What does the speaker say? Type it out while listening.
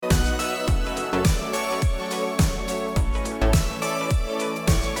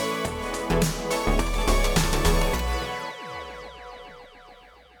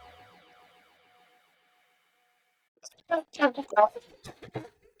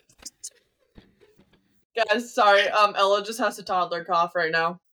Guys, sorry. Ella just has a toddler cough right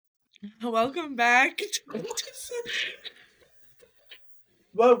now. Welcome back.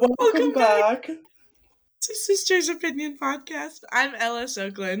 Welcome back to Sisters Opinion Podcast. I'm Ellis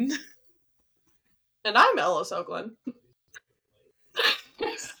Oakland. And I'm Ellis Oakland.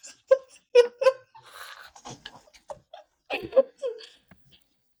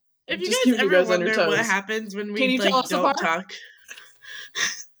 If you guys ever wonder what happens when we don't talk.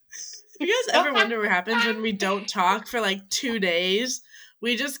 If you guys ever wonder what happens when we don't talk for 2 days,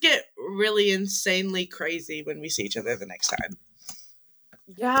 we just get really insanely crazy when we see each other the next time.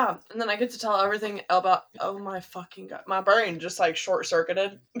 Yeah, and then I get to tell everything about, oh my fucking god, my brain just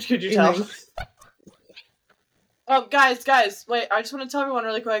short-circuited. Could you tell? Oh, guys, wait, I just want to tell everyone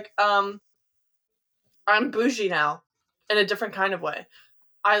really quick, I'm bougie now, in a different kind of way.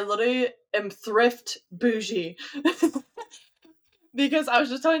 I literally am thrift bougie. Because I was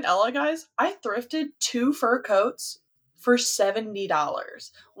just telling Ella, guys, I thrifted 2 fur coats for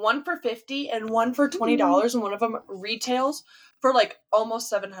 $70. One for $50 and one for $20, and one of them retails for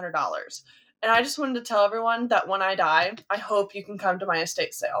almost $700. And I just wanted to tell everyone that when I die, I hope you can come to my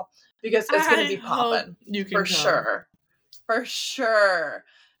estate sale, because it's going to be popping. You can come. For sure.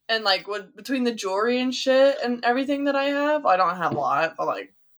 And between the jewelry and shit and everything that I have, I don't have a lot, but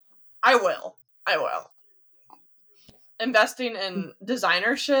I will. Investing in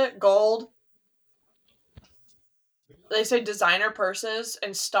designer shit, gold. They say designer purses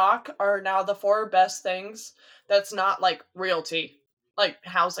and stock are now the 4 best things that's not realty,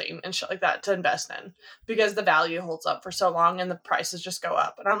 housing and shit like that, to invest in, because the value holds up for so long and the prices just go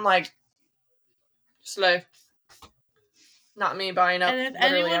up. And I'm slay. Not me buying up. And if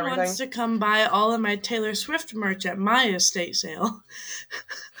anyone everything wants to come buy all of my Taylor Swift merch at my estate sale.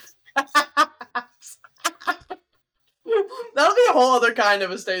 That'll be a whole other kind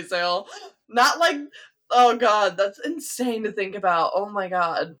of estate sale. Not oh god, that's insane to think about. Oh my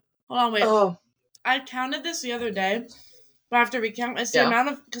god. Hold on, wait. Oh. I counted this the other day, but I have to recount. It's the amount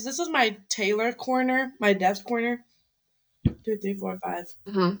of, because this is my Taylor corner, my desk corner. 2, 3, 4, 5,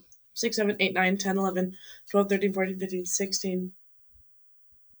 6, 7, 8, 9, 10, 11, 12, 13, 14, 15, 16,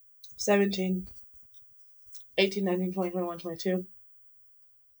 17, 18, 19, 20, 21, 22.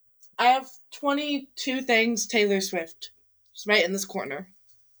 I have 22 things Taylor Swift. Just right in this corner.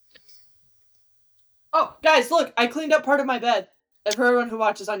 Oh, guys, look, I cleaned up part of my bed. For everyone who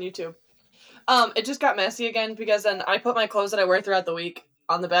watches on YouTube. It just got messy again, because then I put my clothes that I wear throughout the week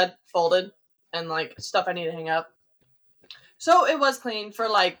on the bed, folded, and stuff I need to hang up. So it was clean for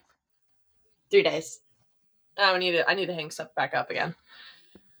 3 days. I need to hang stuff back up again.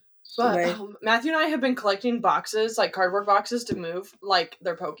 But Matthew and I have been collecting boxes, cardboard boxes, to move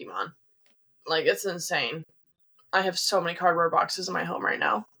they're Pokemon. It's insane. I have so many cardboard boxes in my home right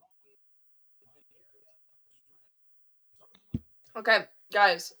now. Okay,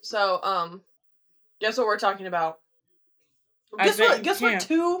 guys, so, guess what we're talking about? Guess what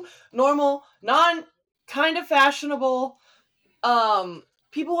 2 normal, kind of fashionable,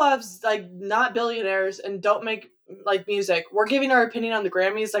 people who have, not billionaires and don't make, music, we're giving our opinion on the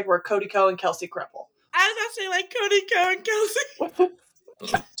Grammys, we're Cody Ko and Kelsey Cripple. I was about to say, Cody Ko and Kelsey.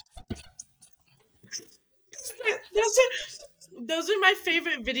 Those are my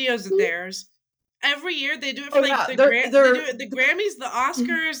favorite videos of theirs. Every year they do it for they do it, the Grammys, the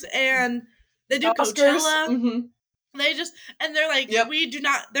Oscars, and they do Coachella. Mm-hmm. They just, and they're we do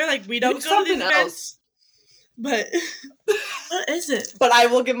not. They're we don't go to these events. But what is it? But I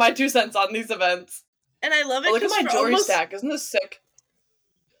will give my 2 cents on these events. And I love it. Look at my jewelry stack. Isn't this sick?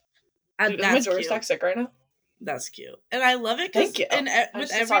 Dude, is my jewelry stack sick right now? That's cute, and I love it. Thank you.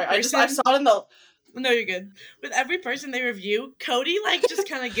 With every person, I saw it in the. No, you're good. With every person they review, Cody just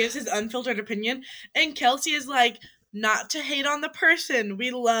kind of gives his unfiltered opinion, and Kelsey is not to hate on the person.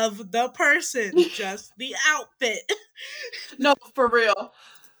 We love the person, just the outfit. No, for real.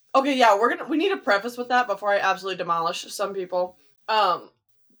 Okay, yeah, we need to preface with that before I absolutely demolish some people.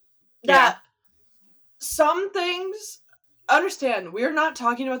 That some things, understand, we are not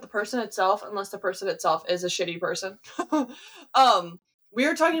talking about the person itself unless the person itself is a shitty person. We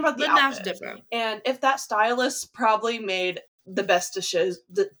are talking about the outfit. That's different. And if that stylist probably made the best decision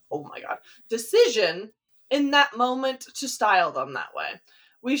in that moment to style them that way.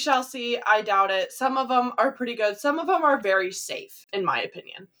 We shall see. I doubt it. Some of them are pretty good. Some of them are very safe, in my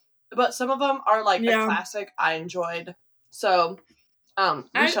opinion. But some of them are a classic I enjoyed. So,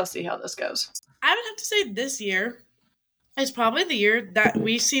 we shall see how this goes. I would have to say this year is probably the year that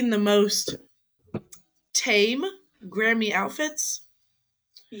we've seen the most tame Grammy outfits.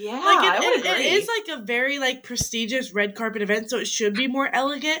 Yeah, like I would agree. It is like a very like prestigious red carpet event, so it should be more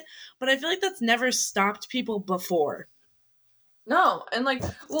elegant. But I feel like that's never stopped people before. No, and like,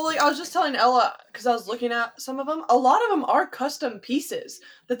 well, like I was just telling Ella because I was looking at some of them. A lot of them are custom pieces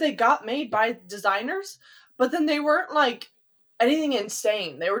that they got made by designers, but then they weren't like anything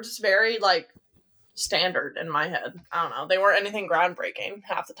insane. They were just very like standard in my head. I don't know. They weren't anything groundbreaking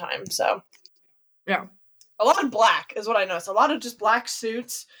half the time. So yeah, a lot of black is what I noticed. A lot of just black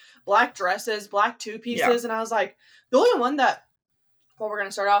suits, black dresses, black two pieces, and I was like, the only one that. What we're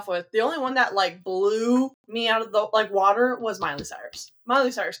gonna start off with, the only one that like blew me out of the like water was Miley Cyrus. Miley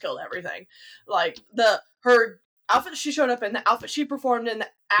Cyrus killed everything. Like her outfit she showed up in, the outfit she performed in, the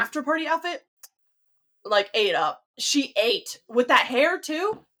after party outfit, like ate up. She ate with that hair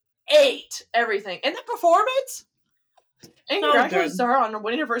too. Ate everything. And that performance. And congratulations to her on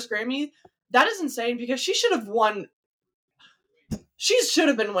winning her first Grammy. That is insane because she should have won. She should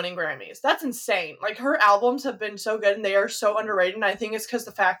have been winning Grammys. That's insane. Like, her albums have been so good and they are so underrated. And I think it's because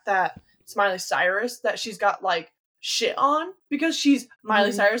the fact that it's Miley Cyrus that she's got, like, shit on. Because she's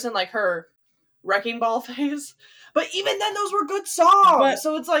Miley Cyrus in, like, her Wrecking Ball phase. But even then, those were good songs.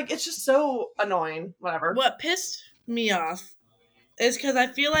 So it's, like, it's just so annoying. Whatever. What pissed me off is because I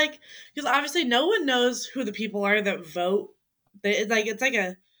feel like... Because obviously no one knows who the people are that vote. It's like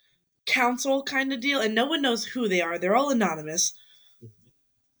a council kind of deal. And no one knows who they are. They're all anonymous.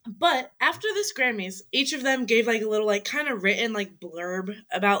 But after this Grammys, each of them gave like a little like kind of written like blurb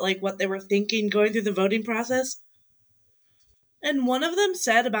about like what they were thinking going through the voting process. And one of them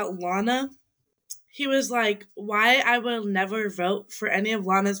said about Lana, he was like, why I will never vote for any of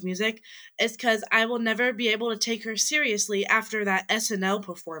Lana's music is because I will never be able to take her seriously after that SNL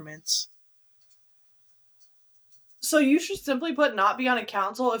performance. So you should simply put not be on a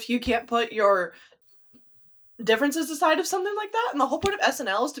council if you can't put your differences aside of something like that, and the whole point of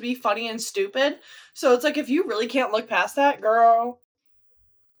SNL is to be funny and stupid. So it's like if you really can't look past that, girl.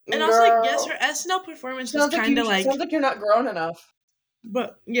 And also, like, yes, her SNL performance was kind of like sounds like you're not grown enough.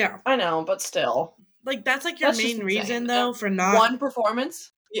 But yeah, I know, but still, like that's like your main reason though for not one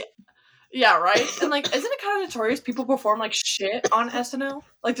performance. Yeah, right. And like, isn't it kind of notorious people perform like shit on SNL?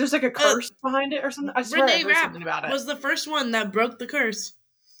 Like, there's like a curse behind it or something. I swear I heard something about it. Was the first one that broke the curse.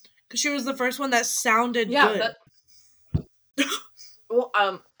 Because she was the first one that sounded good. Well,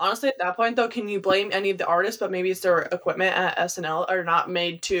 honestly, at that point, though, can you blame any of the artists? But maybe it's their equipment at SNL are not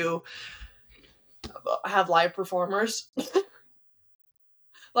made to have live performers.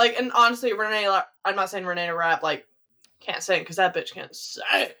 Like, and honestly, I'm not saying Renee Rapp, like, can't sing, because that bitch can't sing.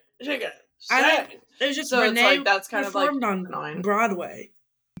 She can't sing. It's just so Renee it's like, that's kind of like on annoying. Broadway.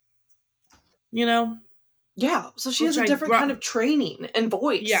 You know? Yeah, so she has a different kind of training and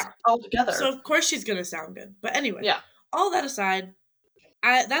voice altogether. So, of course, she's going to sound good. But anyway, all that aside,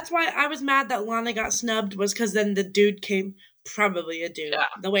 that's why I was mad that Lana got snubbed, was because then the dude came, probably a dude,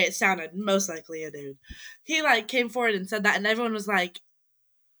 the way it sounded, most likely a dude. He, like, came forward and said that, and everyone was like,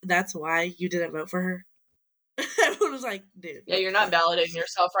 that's why you didn't vote for her? Everyone was like, dude. Yeah, you're not validating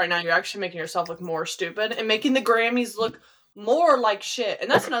yourself right now. You're actually making yourself look more stupid and making the Grammys look more like shit.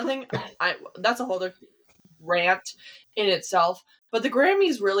 And that's another thing. That's a whole other rant in itself, but the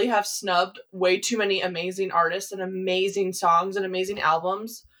Grammys really have snubbed way too many amazing artists and amazing songs and amazing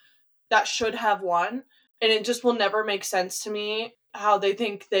albums that should have won, and it just will never make sense to me how they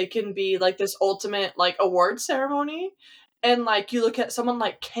think they can be like this ultimate like award ceremony. And like you look at someone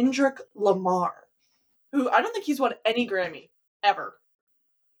like Kendrick Lamar, who I don't think he's won any Grammy ever,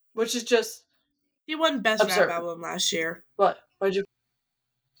 which is just he won Best Rap Album last year. What did you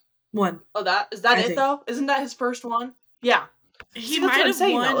One. Oh, though? Isn't that his first one? Yeah. He might have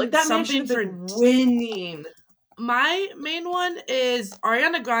won like, that something for winning. My main one is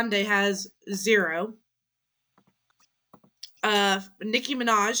Ariana Grande has 0. Nicki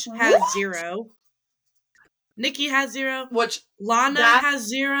Minaj has 0. Nicki has 0. Which Lana has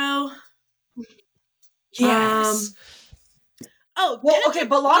 0. Yes. Okay,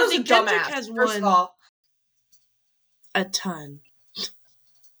 but Lana's a dumbass. Has first of all, a ton.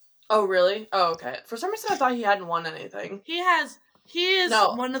 Oh, really? Oh, okay. For some reason, I thought he hadn't won anything. He is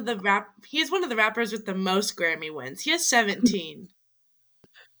one of the rappers with the most Grammy wins. He has 17.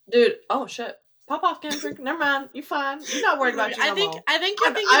 Dude, oh shit. Pop off, Kendrick. Never mind. You fine. You're not worried about you I think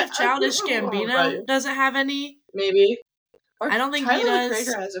you're thinking of Childish Gambino. Doesn't have any. Maybe. Or I don't think Tyler he does.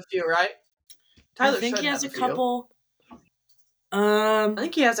 Creator has a few, right? I think he has a couple. I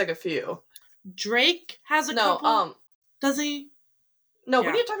think he has like a few. Drake has a couple. Does he? No,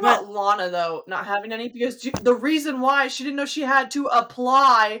 we need to talk about Lana, though, not having any, because the reason why she didn't know she had to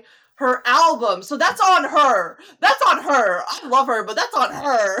apply her album. So that's on her. That's on her. I love her, but that's on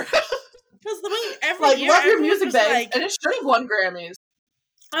her. Because the way every year, love your music, babes, and it should have won Grammys.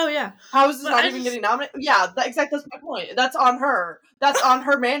 Oh yeah. How is this not even getting nominated? Yeah, that's my point. That's on her. That's on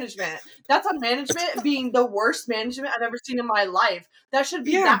her management. That's on management being the worst management I've ever seen in my life. That should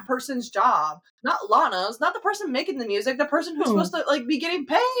be that person's job, not Lana's, not the person making the music, the person who's supposed to be getting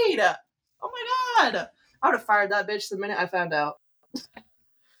paid. Oh my god. I would have fired that bitch the minute I found out.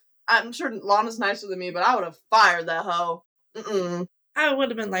 I'm sure Lana's nicer than me, but I would have fired that hoe. I would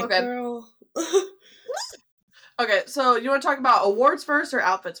have been like, girl. Okay, so you want to talk about awards first or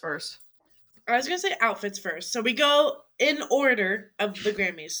outfits first? I was going to say outfits first. So we go in order of the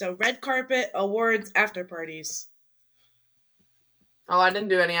Grammys. So red carpet, awards, after parties. Oh, I didn't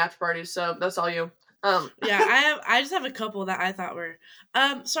do any after parties, so that's all you. Yeah, I just have a couple that I thought were.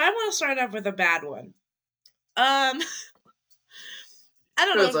 So I want to start off with a bad one. I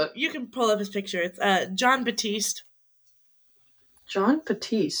don't know. You can pull up his picture. It's Jon Batiste. Jon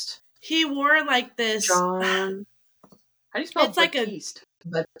Batiste. He wore like this. John. How do you spell Batiste?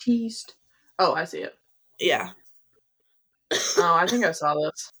 Batiste. Oh, I see it. Yeah. Oh, I think I saw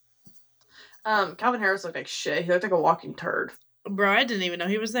this. Calvin Harris looked like shit. He looked like a walking turd. Bro, I didn't even know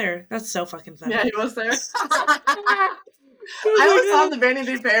he was there. That's so fucking funny. Yeah, he was there. I was on the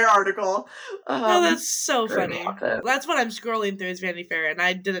Vanity Fair article. Oh, that's so funny. That's what I'm scrolling through is Vanity Fair, and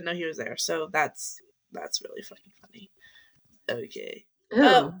I didn't know he was there. So that's really fucking funny. Okay.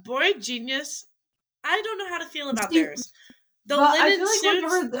 Boy Genius. I don't know how to feel about theirs. The linen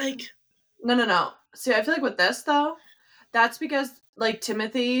suits, No. See, I feel like with this though, that's because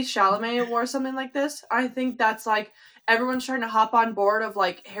Timothée Chalamet wore something like this. I think that's everyone's trying to hop on board of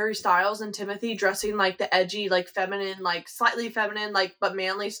Harry Styles and Timothy dressing the edgy, feminine, slightly feminine, but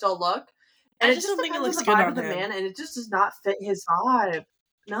manly still look. And I just don't think it looks good on the man, and it just does not fit his vibe.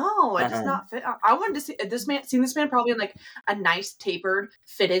 No, it does not fit. I wanted to see this man probably in a nice tapered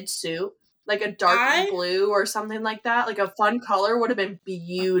fitted suit, a dark blue or something like that. A fun color would have been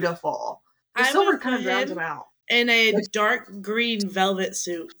beautiful. The silver kind of drowns him out. In a dark green velvet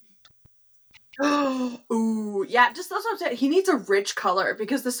suit. Ooh, yeah, just that's what I'm saying. He needs a rich color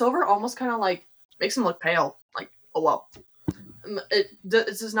because the silver almost kind of makes him look pale. Oh well,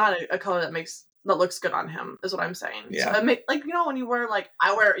 this is not a color that looks good on him. Is what I'm saying. Yeah. So when you wear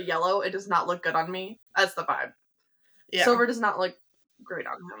I wear yellow, it does not look good on me. That's the vibe. Yeah. Silver does not look great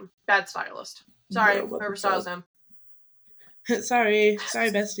on him. Bad stylist. Sorry, whoever styles him. Sorry,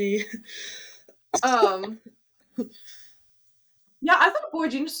 bestie. Yeah, I thought Boy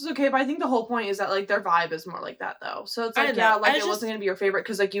Genius was okay, but I think the whole point is that their vibe is more like that though. So it's it wasn't gonna be your favorite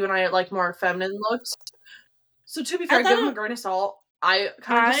because you and I like more feminine looks. So to be fair, give them a grain of salt. I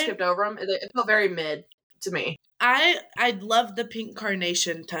kind of just skipped over them. It felt very mid to me. I love the pink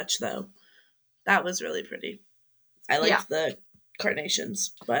carnation touch though. That was really pretty. I liked the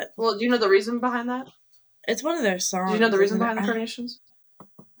carnations, but do you know the reason behind that? It's one of their songs. Do you know the reason behind the carnations?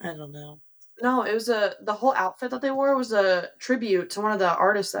 I don't know. No, it was the whole outfit that they wore was a tribute to one of the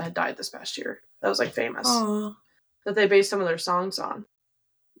artists that had died this past year. That was famous. Aww. That they based some of their songs on.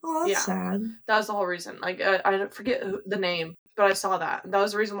 Oh, that's sad. That was the whole reason. I forget the name, but I saw that. That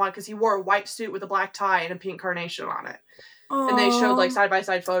was the reason why, because he wore a white suit with a black tie and a pink carnation on it. Aww. And they showed side by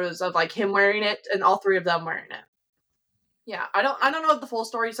side photos of him wearing it and all three of them wearing it. Yeah, I don't know the full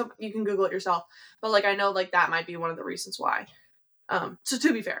story, so you can Google it yourself. But I know that might be one of the reasons why. So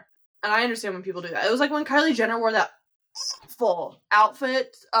to be fair. And I understand when people do that. It was when Kylie Jenner wore that full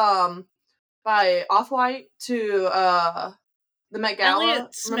outfit by Off-White to the Met Gala.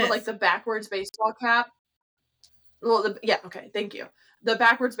 Elliott Smith. Remember the backwards baseball cap? Well, okay, thank you. The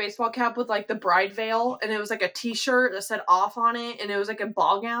backwards baseball cap with the bride veil, and it was a t-shirt that said off on it, and it was a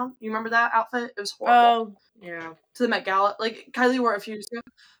ball gown. You remember that outfit? It was horrible. Oh, yeah. To the Met Gala. Kylie wore it a few years ago.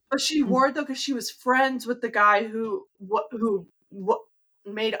 But she wore it though because she was friends with the guy who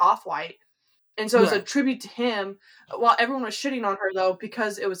made Off-White, and so it was a tribute to him, while everyone was shitting on her though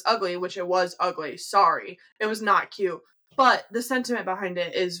because it was ugly, which it was ugly. Sorry, it was not cute, but the sentiment behind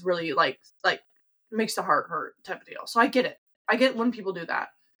it is really makes the heart hurt type of deal. So I get it when people do that.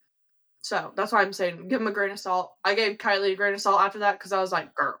 So that's why I'm saying give them a grain of salt. I gave Kylie a grain of salt after that because I was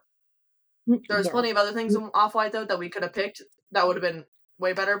girl, there's plenty of other things in Off-White though that we could have picked that would have been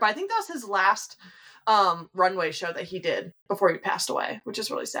way better, but I think that was his last runway show that he did before he passed away, which is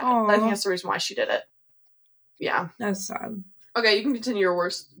really sad. Aww. I think that's the reason why she did it. Yeah. That's sad. Okay, you can continue your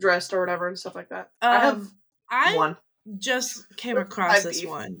worst dressed or whatever and stuff like that. I have one. Just came across this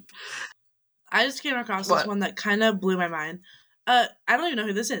one. I just came across this one that kind of blew my mind. I don't even know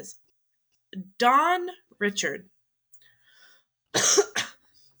who this is. Dawn Richard.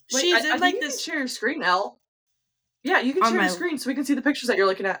 She's in like you this. Can share your screen, Elle. Yeah, you can share your screen so we can see the pictures that you're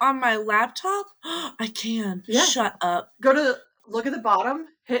looking at. On my laptop? I can. Yeah. Shut up. Look at the bottom,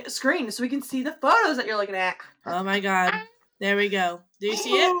 hit screen so we can see the photos that you're looking at. Oh my god. There we go. Do you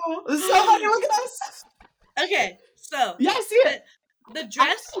see it? This is so funny. Look at us. Okay, so. Yeah, I see it. The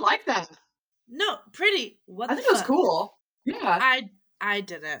dress. I like that. No, pretty. What I think it was cool. Yeah. I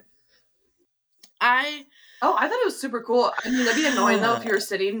didn't. I thought it was super cool. I mean, that'd be annoying though if you were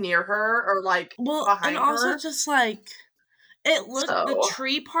sitting near her or like behind her. And also just like it looked the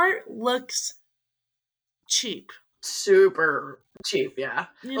tree part looks cheap. Super cheap, yeah.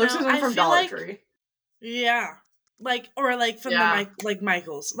 Looks like from Dollar Tree. Yeah. Like or like from the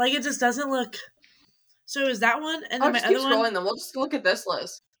Michaels. Like it just doesn't look. So is that one? And then my other one. Scrolling, then we'll just look at this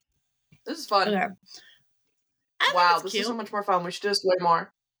list. This is fun. Okay. Wow, this is so much more fun. We should do this way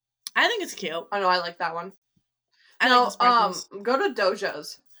more. I think it's cute. I know, I like that one. Go to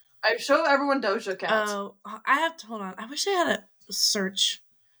Doja's. I show everyone Doja Cats. Oh, I have to hold on. I wish I had a search.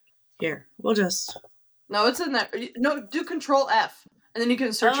 Here, we'll just. No, it's in there. No, do Control F, and then you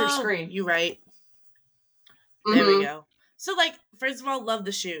can search your screen. You're right. There we go. So, like, first of all, love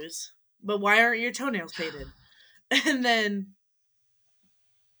the shoes, but why aren't your toenails painted? And then.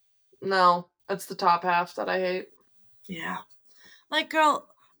 No, that's the top half that I hate. Yeah. Like, girl,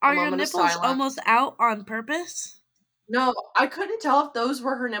 are your nipples almost out on purpose? No, I couldn't tell if those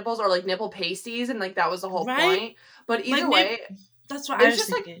were her nipples or like nipple pasties, and like that was the whole point. But either way, that's what I was just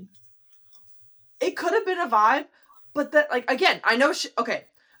thinking. It could have been a vibe, but that like again, I know she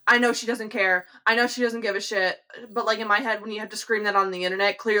doesn't care. I know she doesn't give a shit. But like in my head, when you have to scream that on the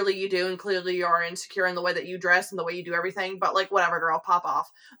internet, clearly you do, and clearly you are insecure in the way that you dress and the way you do everything. But like whatever, girl, pop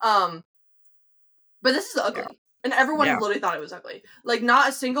off. But this is ugly. Yeah. And everyone literally thought it was ugly. Like, not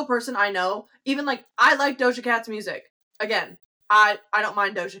a single person I know, even, like, I like Doja Cat's music. Again, I don't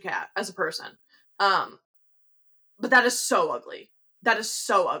mind Doja Cat as a person. But that is so ugly. That is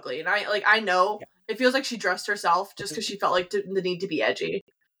so ugly. And I know it feels like she dressed herself just because she felt like the need to be edgy.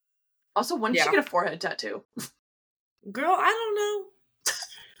 Also, when did she get a forehead tattoo? Girl, I don't know.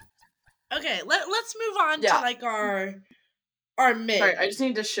 Okay, let's move on to, like, our mid. Sorry, I just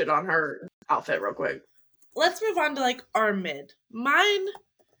need to shit on her outfit real quick. Let's move on to, like, our mid. My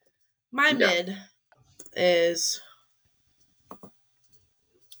mid is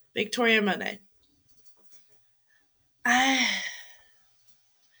Victoria Monet. I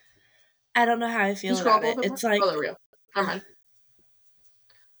don't know how I feel about it. It's like... Oh, real. Never mind.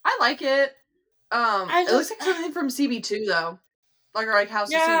 I like it. It looks like something from CB2, though. Like, or, like, House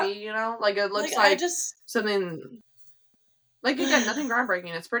of CB, you know? Like, it looks like something... Like, again, nothing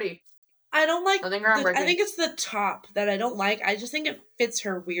groundbreaking. It's pretty. I don't like. I think it's the top that I don't like. I just think it fits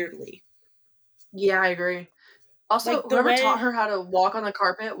her weirdly. Yeah, I agree. Also, like whoever taught her how to walk on the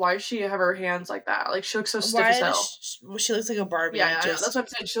carpet, why does she have her hands like that? Like, she looks so stiff as hell. She looks like a Barbie. Yeah, that's what I'm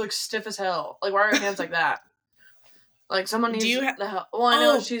saying. She looks stiff as hell. Like, why are her hands like that? Like, someone needs the help. Well, I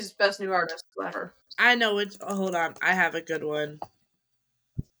know she's best new artist. Whatever. I know it's. Oh, hold on. I have a good one.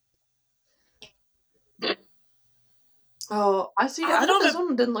 Oh, I see. I thought this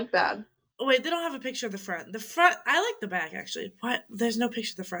one didn't look bad. Oh, wait, they don't have a picture of the front. The front, I like the back, actually. What? There's no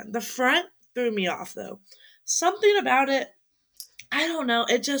picture of the front. The front threw me off, though. Something about it, I don't know.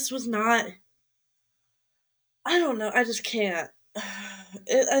 It just was not... I don't know. I just can't.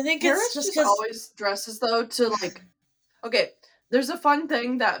 I think it's just because... always dresses, though, to, like... Okay, there's a fun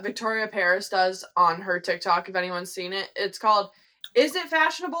thing that Victoria Paris does on her TikTok, if anyone's seen it. It's called, Is It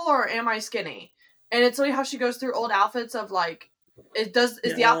Fashionable or Am I Skinny? And it's really how she goes through old outfits of, like, is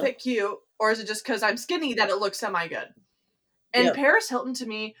the outfit cute, or is it just because I'm skinny that it looks semi-good? And Paris Hilton, to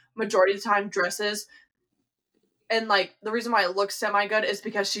me, majority of the time dresses, and, like, the reason why it looks semi-good is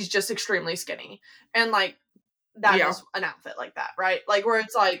because she's just extremely skinny. And, like, that is an outfit like that, right? Like, where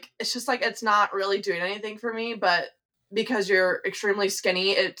it's, like, it's just, like, it's not really doing anything for me, but because you're extremely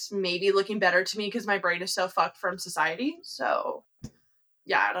skinny, it's maybe looking better to me because my brain is so fucked from society. So,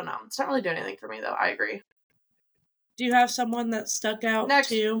 yeah, I don't know. It's not really doing anything for me, though. I agree. Do you have someone that stuck out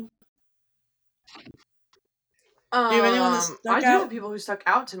to you? Do you have anyone that stuck out? I do have people who stuck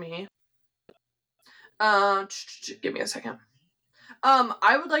out to me. Give me a second.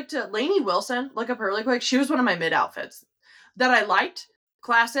 I would like to... Lainey Wilson, look up her really quick. She was one of my mid outfits that I liked.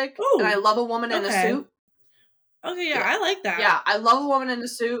 Classic. Ooh, and I love a woman in a suit. Okay, yeah, I like that. Yeah, I love a woman in a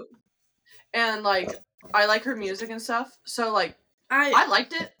suit. And, like, I like her music and stuff. So, like, I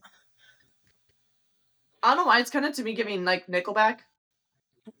liked it. I don't know why it's kind of, to me, giving, like, Nickelback.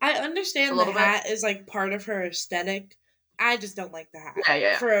 I understand the hat is, like, part of her aesthetic. I just don't like the hat.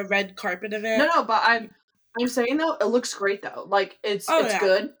 Yeah. For a red carpet event. No, but I'm saying, though, it looks great, though. Like, it's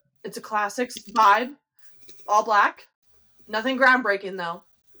good. It's a classics vibe. All black. Nothing groundbreaking, though.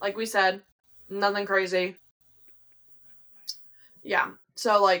 Like we said, nothing crazy. Yeah.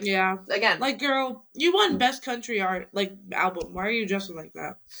 So, like, yeah. Again. Like, girl, you won Best Country Art, like, album. Why are you dressing like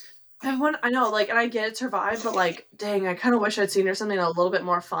that? I know, like, and I get it's her vibe, but, like, dang, I kind of wish I'd seen her something a little bit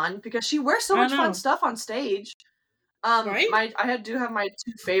more fun, because she wears so much fun stuff on stage. Right? I do have my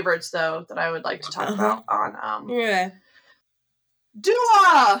two favorites, though, that I would like to talk about on, Yeah.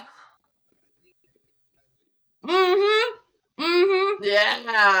 Dua! Mm-hmm.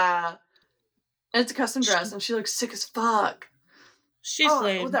 Yeah! And it's a custom dress, and she looks sick as fuck. She's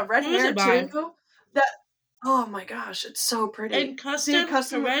lame. With that red hair, too. Oh my gosh, it's so pretty. And custom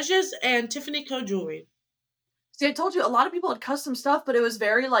Perez's and Tiffany Co. jewelry. See, I told you, a lot of people had custom stuff, but it was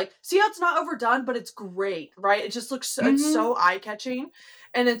very, like, see how it's not overdone, but it's great, right? It just looks it's so eye-catching,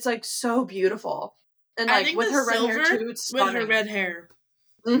 and it's, like, so beautiful. And, like, with her red hair, too, it's stunning. With her red hair.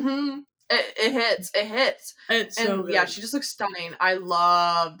 Mm-hmm. It hits. It's so good. Yeah, she just looks stunning. I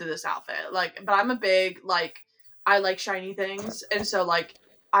loved this outfit. Like, but I'm a big, like, I like shiny things, and so, like,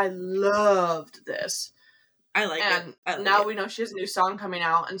 I loved this. I like it. And now we know she has a new song coming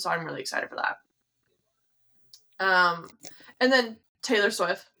out, and so I'm really excited for that. And then Taylor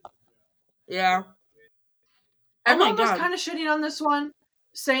Swift. Yeah. Everyone was kind of shitting on this one,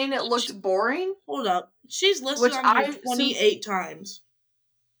 saying it looked boring. Hold up. She's listed on here 28 times.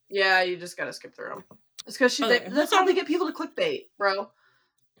 Yeah, you just gotta skip through them. It's because that's how they get people to clickbait, bro.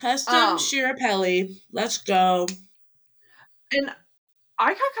 Custom Shirapelli. Let's go. And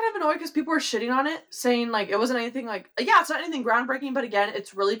I got kind of annoyed because people were shitting on it, saying, like, it wasn't anything, like, yeah, it's not anything groundbreaking, but again,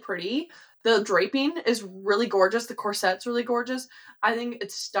 it's really pretty. The draping is really gorgeous. The corset's really gorgeous. I think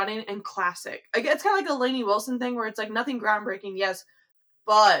it's stunning and classic. It's kind of like a Lainey Wilson thing where it's, like, nothing groundbreaking, yes,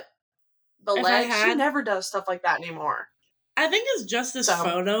 but the legs, she never does stuff like that anymore. I think it's just this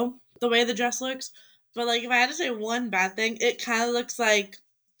photo, the way the dress looks. But, like, if I had to say one bad thing, it kind of looks like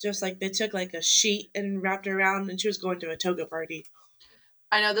just, like, they took, like, a sheet and wrapped it around and she was going to a toga party.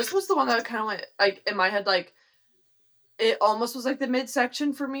 I know, this was the one that kind of went, like, in my head, like, it almost was, like, the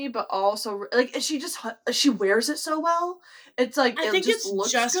midsection for me, but also, like, she wears it so well. It's, like, I think it's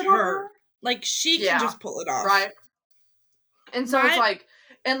looks just good her. Like, she can just pull it off. Right. And so it's, like,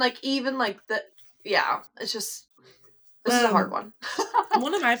 and, like, even, like, it's just, this is a hard one.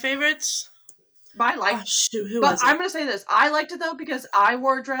 One of my favorites. But I like I'm going to say this. I liked it, though, because I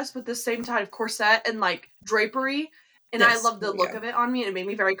wore a dress with the same type of corset and, like, drapery, and I loved the look of it on me, and it made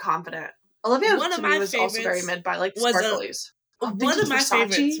me very confident. Olivia, to me, was also very mid by, like, sparklies. One of my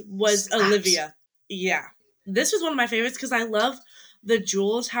favorites was Olivia. Yeah. This was one of my favorites because I love the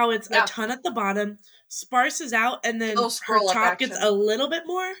jewels, how it's a ton at the bottom, sparses out, and then her top gets a little bit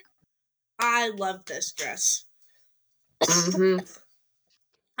more. I love this dress. Mm-hmm.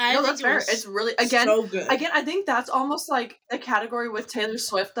 No, that's fair. It's really, so good. Again, I think that's almost like a category with Taylor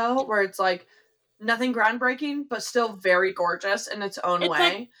Swift, though, where it's like nothing groundbreaking, but still very gorgeous in its own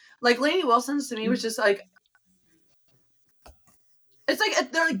way. Like Lainey Wilson's to me was just like, it's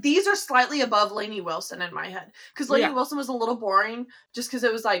like they're like these are slightly above Lainey Wilson in my head, because Lainey Wilson was a little boring just because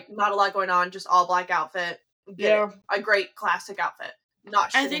it was like not a lot going on, just all black outfit. A great classic outfit.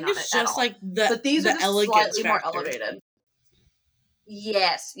 Not shitting I think on it's it just like but these are just slightly more factor. elevated.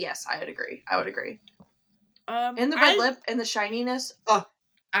 Yes, I would agree. And the red lip and the shininess.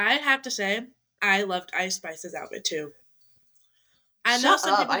 I have to say, I loved Ice Spice's outfit too. I know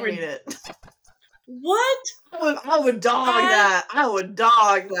some people I hate it. What? I would dog that. I would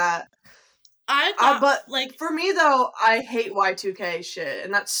dog that. I thought, but like for me though, I hate Y2K shit,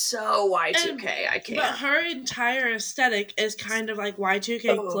 and that's so Y2K. I can't. But her entire aesthetic is kind of like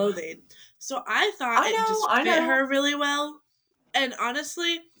Y2K clothing, so I thought it just fit her really well. And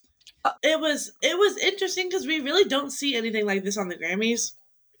honestly, it was interesting because we really don't see anything like this on the Grammys,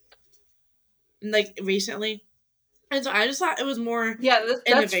 like recently. And so I just thought it was more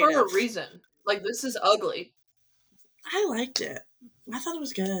that's for a reason. Like, this is ugly. I liked it. I thought it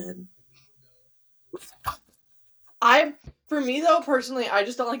was good. For me though, personally, I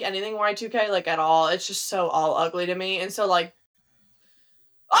just don't like anything Y2K, like, at all. It's just so all ugly to me. And so, like,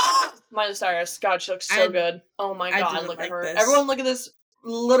 Miley Cyrus, God, she looks so good. Oh my God, look at her. Everyone look at this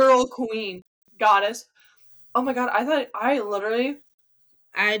literal queen, goddess. Oh my God, I didn't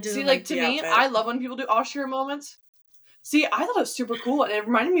see, like, to me, I love when people do austere moments. See, I thought it was super cool, and it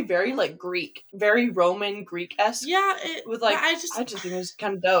reminded me very, like, Greek, very Roman Greek-esque. Yeah, with, like, I just think it was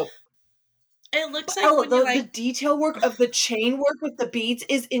kind of dope. It looks like the detail work of the chain work with the beads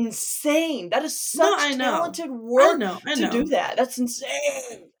is insane. That is such talented work to do that. That's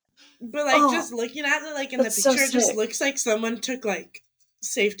insane. But, like, just looking at it, like, in the picture, it just looks like someone took, like,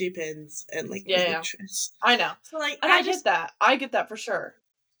 safety pins and like interest. I know. So like, and I get that. I get that for sure.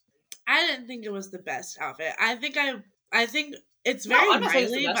 I didn't think it was the best outfit. I think it's very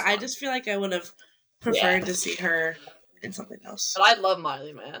Miley, but I just feel like I would have preferred to see her in something else. But I love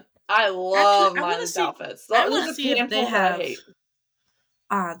Miley, man. I love Miley's outfits. I want to see if they have.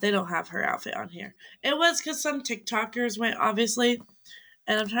 They don't have her outfit on here. It was because some TikTokers went, obviously,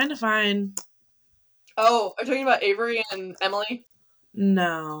 and I'm trying to find. Oh, are you talking about Avery and Emily?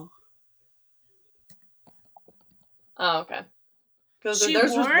 No. Oh, okay. Because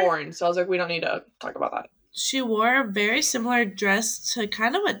theirs was boring, so I was like, we don't need to talk about that. She wore a very similar dress to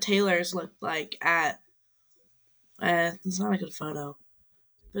kind of what Taylor's looked like at. It's not a good photo.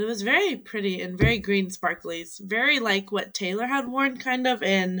 But it was very pretty and very green sparklies. Very like what Taylor had worn, kind of,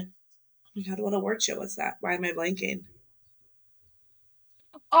 in... Oh my god, what award show was that? Why am I blanking?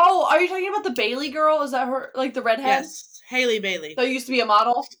 Oh, are you talking about the Bailey girl? Is that her, like, the redhead? Yes, Haley Bailey. That used to be a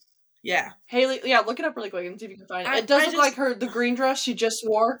model? Yeah. Haley, yeah, look it up really quick and see if you can find it. It does look like the green dress she just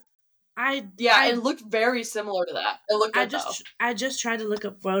wore. It looked very similar to that. It looked good, I just tried to look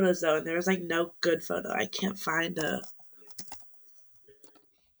up photos, though, and there was, like, no good photo. I can't find a...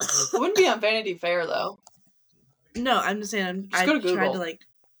 It wouldn't be on Vanity Fair, though. No, I'm just saying, I tried to, like...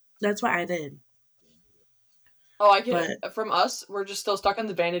 That's what I did. Oh, I get it. From us, we're just still stuck on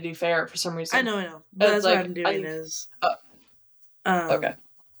the Vanity Fair for some reason. I know. But that's like, what I'm doing is... okay.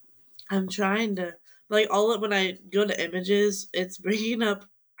 I'm trying to... Like, when I go to images, it's bringing up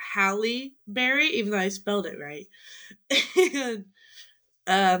Halle Berry, even though I spelled it right. And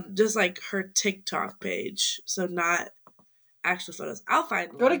just, like, her TikTok page. So, not actual photos. I'll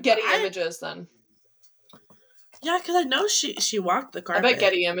find Go to Getty Images, then. Yeah, because I know she walked the carpet. I bet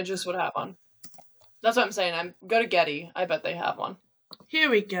Getty Images would have one. That's what I'm saying. Go to Getty. I bet they have one. Here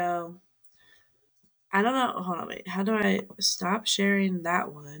we go. I don't know. Hold on, wait. How do I stop sharing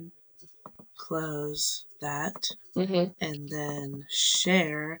that one? Close that. Mm-hmm. And then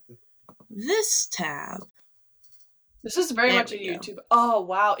share this tab. This is very much a YouTube. Oh,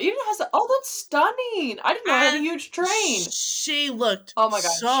 wow. It even has that's stunning. I didn't know it had a huge train. She looked oh my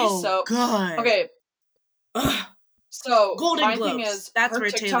god, she's so good. Okay. Ugh. So, Golden my Globes. thing is, that's her where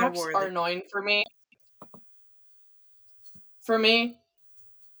Taylor wore are annoying for me. For me,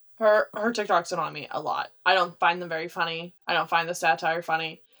 her TikToks annoy me a lot. I don't find them very funny. I don't find the satire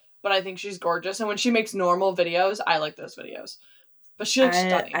funny. But I think she's gorgeous. And when she makes normal videos, I like those videos. But she looks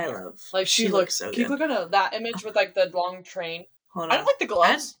stunning. I love. Like, she looks so good. Can you click on that image with, like, the long train? Hold on. I don't like the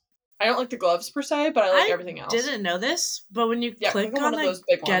gloves. I don't like the gloves, per se, but I like everything else. I didn't know this, but when you click on like, those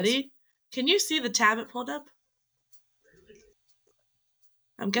big Getty, ones. Can you see the tab it pulled up?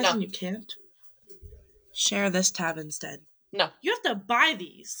 I'm guessing you can't. Share this tab instead. No. You have to buy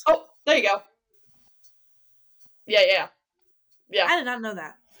these. Oh, there you go. Yeah. I did not know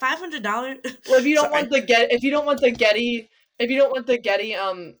that. $500. Well, if you don't want the Getty thing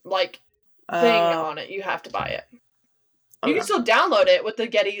on it, you have to buy it. You can still download it with the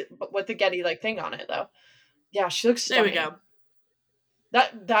Getty like thing on it though. Yeah, she looks stunning. There we go.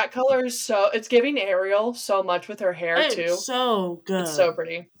 That color is it's giving Ariel so much with her hair too. So good. It's so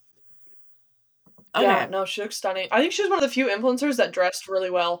pretty. Okay. Yeah, no, she looks stunning. I think she was one of the few influencers that dressed really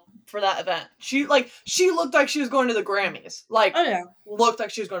well for that event. She looked like she was going to the Grammys. Like, looked like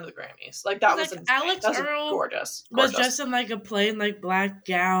she was going to the Grammys. Like, that was insane. Alex Earl gorgeous. Was just in like a plain like black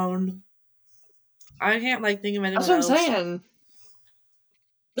gown. I can't like think of anyone else. That's what I'm saying.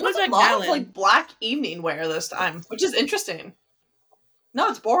 There was a lot of like black evening wear this time, which is interesting. No,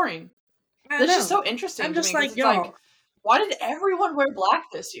 it's boring. It's just so interesting. I'm just like, y'all. Like, why did everyone wear black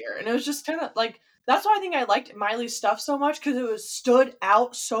this year? And it was just kind of like, that's why I think I liked Miley's stuff so much, because it was stood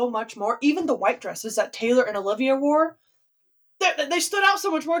out so much more. Even the white dresses that Taylor and Olivia wore, they stood out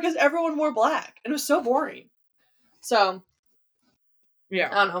so much more because everyone wore black. And it was so boring. So, yeah.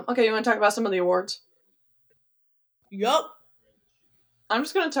 I don't know. Okay, you want to talk about some of the awards? Yup. I'm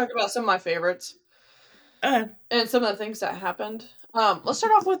just going to talk about some of my favorites. And some of the things that happened. Let's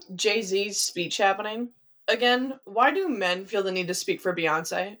start off with Jay-Z's speech happening. Again, why do men feel the need to speak for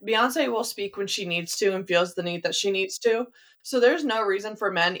Beyonce? Beyonce will speak when she needs to and feels the need that she needs to. So there's no reason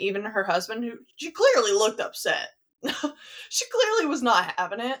for men, even her husband, who she clearly looked upset. She clearly was not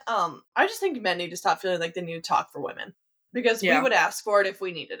having it. I just think men need to stop feeling like they need to talk for women. Because we would ask for it if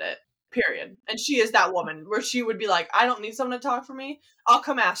we needed it. Period. And she is that woman where she would be like, I don't need someone to talk for me. I'll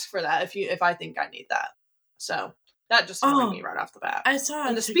come ask for that if I think I need that. So that just annoyed me right off the bat. I saw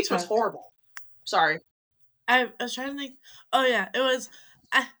and the speech was horrible. Sorry. I was trying to think. Oh yeah, it was.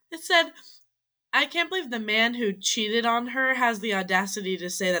 It said, "I can't believe the man who cheated on her has the audacity to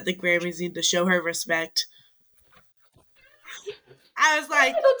say that the Grammys need to show her respect." I was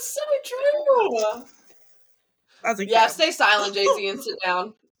like, that's so true. I was like, yeah, stay silent, Jay-Z, and sit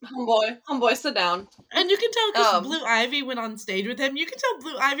down. Homeboy, sit down. And you can tell because Blue Ivy went on stage with him. You can tell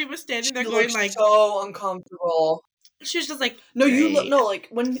Blue Ivy was standing there going like so uncomfortable. She was just like, no, like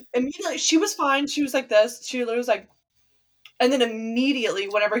when immediately she was fine. She was like this. She literally was like, and then immediately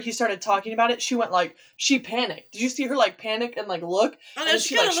whenever he started talking about it, she went like, she panicked. Did you see her like panic and like look? And then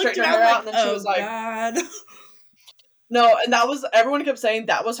she like straightened her hair out, and then she was like, God. No, and that was, everyone kept saying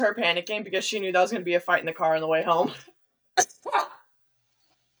that was her panicking because she knew that was going to be a fight in the car on the way home.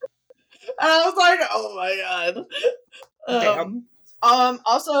 And I was like, oh my God.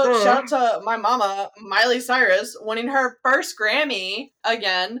 Also, shout out to my mama, Miley Cyrus, winning her first Grammy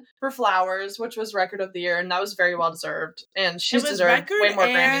again for Flowers, which was Record of the Year, and that was very well deserved. And she's deserved way more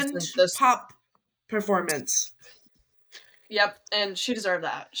Grammys than this pop performance. Yep, and she deserved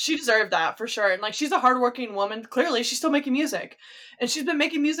that. She deserved that for sure. And like, she's a hardworking woman. Clearly, she's still making music, and she's been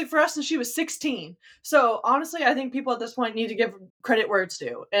making music for us since she was 16. So honestly, I think people at this point need to give credit where it's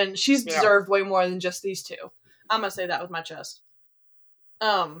due, and she's deserved way more than just these two. I'm gonna say that with my chest.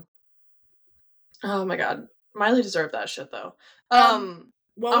 Oh my God, Miley deserved that shit though.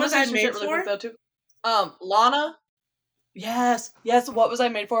 What was I made for? Really quick, though, too. Lana. Yes. What was I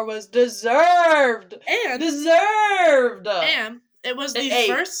made for was deserved. And it was the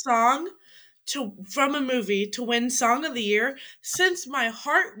first song from a movie to win Song of the Year since My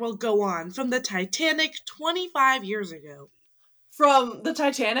Heart Will Go On from the Titanic 25 years ago. From the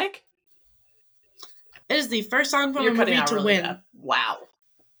Titanic? It is the first song from a movie to really win. Bad. Wow.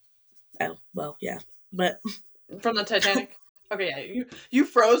 Oh, well, yeah. But from the Titanic? Okay, yeah. You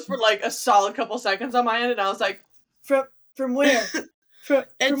froze for like a solid couple seconds on my end, and I was like, From where? From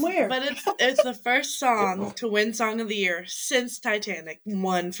where? But it's the first song to win Song of the Year since Titanic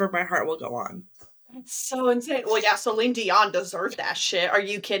won for My Heart Will Go On. That's so insane. Well, yeah, Celine Dion deserved that shit. Are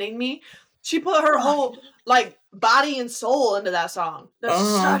you kidding me? She put her whole like body and soul into that song. That's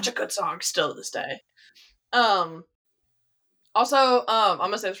such a good song still to this day. Also, I'm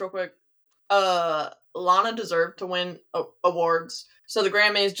gonna say this real quick. Lana deserved to win awards. So the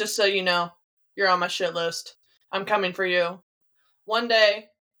Grammys, just so you know, you're on my shit list. I'm coming for you. One day,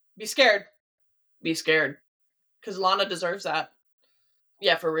 be scared. Be scared. Because Lana deserves that.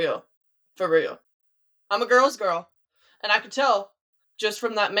 Yeah, for real. For real. I'm a girl's girl. And I could tell, just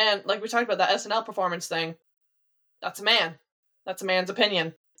from that man, like we talked about that SNL performance thing, that's a man. That's a man's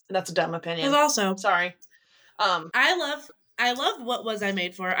opinion. And that's a dumb opinion. And also, sorry. I love What Was I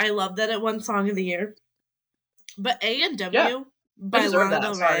Made For. I love that it won Song of the Year. But A&W by Lana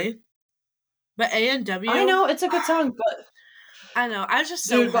Del Rey. But A&W. I know, it's a good song, but I know, I was just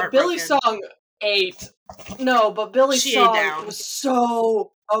so heartbroken. But Billy's song ate. No, but Billy's song was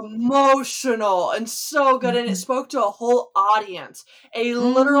so emotional and so good, and it spoke to a whole audience. A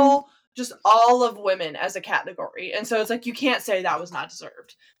literal, just all of women as a category. And so it's like, you can't say that was not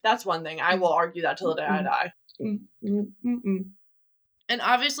deserved. That's one thing. I will argue that till the day I die. And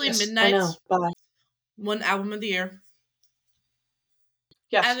obviously, Midnight's one album of the year.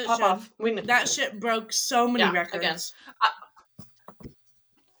 Yes, pop off. That shit broke so many records. Again.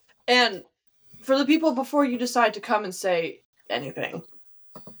 And for the people before you decide to come and say anything,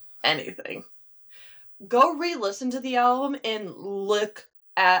 go re-listen to the album and look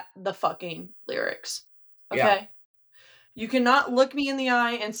at the fucking lyrics. Okay? Yeah. You cannot look me in the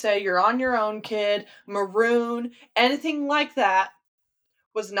eye and say, you're on your own, kid, maroon, anything like that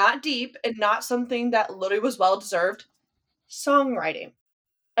was not deep and not something that literally was well-deserved. Songwriting.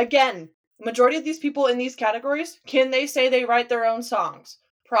 Again, majority of these people in these categories, can they say they write their own songs?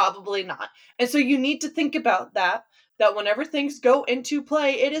 Probably not. And so you need to think about that whenever things go into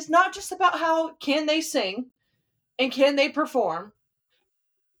play, it is not just about how can they sing and can they perform.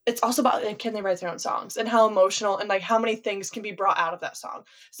 It's also about can they write their own songs and how emotional and like how many things can be brought out of that song.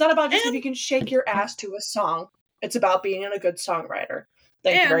 It's not about just if you can shake your ass to a song. It's about being a good songwriter.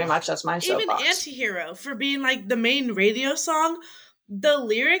 Thank you very much. That's my soapbox. Even Antihero, for being like the main radio song, the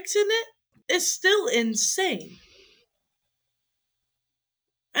lyrics in it is still insane.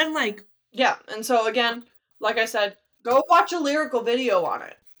 And like... Yeah, and so again, like I said, go watch a lyrical video on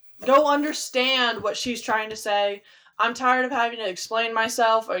it. Go understand what she's trying to say. I'm tired of having to explain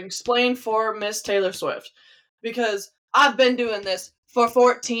myself or explain for Miss Taylor Swift. Because I've been doing this for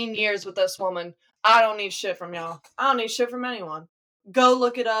 14 years with this woman. I don't need shit from y'all. I don't need shit from anyone. Go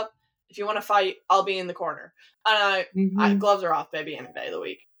look it up. If you want to fight, I'll be in the corner. And I gloves are off, baby, any day of the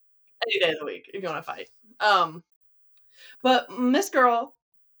week. Any day of the week, if you want to fight. But Miss Girl,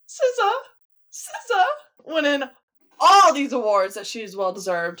 SZA, winning all these awards that she's well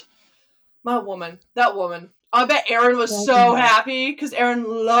deserved. That woman, I bet Aaron was so happy because Aaron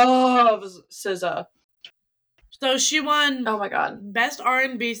loves SZA. So she won. Oh my god! Best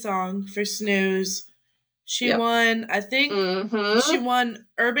R&B song for Snooze. She won. I think she won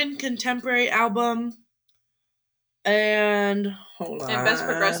Urban Contemporary Album. And hold on. And Best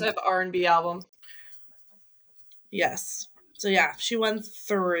Progressive R&B Album. Yes. So yeah, she won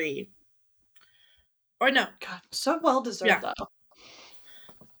 3. Or no. God, so well deserved though.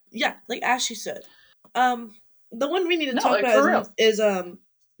 Yeah, like as she said. The one we need to talk about is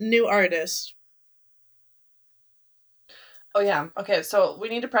new artist. Oh yeah. Okay, so we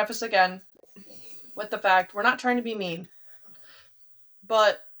need to preface again with the fact we're not trying to be mean.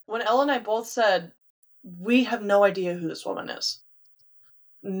 But when Elle and I both said we have no idea who this woman is.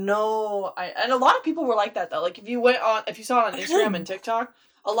 And a lot of people were like that though. Like if you saw it on Instagram and TikTok,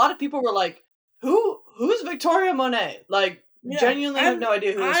 a lot of people were like, Who's Victoria Monet? Like genuinely have no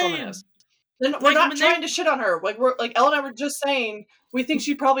idea who this woman is. Then we're not trying to shit on her. Like we're like Elle and I were just saying we think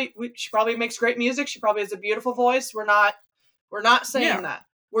she probably makes great music. She probably has a beautiful voice. We're not saying that.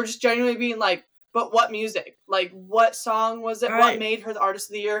 We're just genuinely being like, but what music? Like what song was it? What made her the artist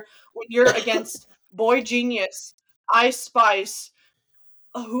of the year? When you're against Boy Genius, Ice Spice,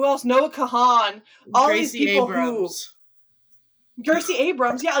 who else? Noah Kahan, all these people Gracie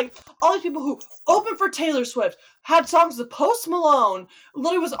Abrams, yeah, like all these people who opened for Taylor Swift, had songs with Post Malone,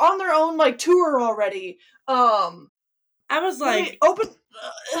 literally was on their own like tour already. I was like,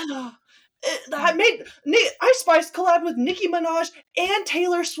 I made Ice Spice collab with Nicki Minaj and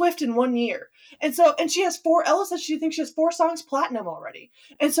Taylor Swift in 1 year, and she has 4. Ella says she thinks she has 4 songs platinum already,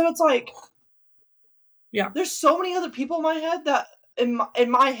 and so it's like, yeah, there's so many other people in my head that in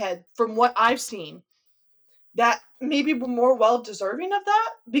my head from what I've seen that maybe were more well deserving of that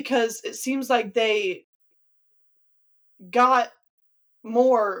because it seems like they got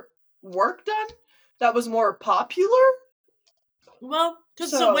more work done that was more popular. Well,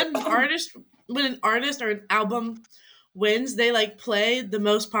 because so when an artist or an album wins, they like play the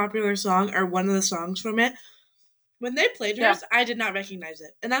most popular song or one of the songs from it. When they played hers, I did not recognize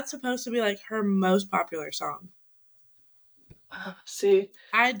it, and that's supposed to be like her most popular song. See,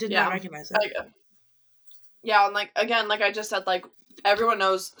 I did not recognize it. Yeah, and like again, like I just said, like everyone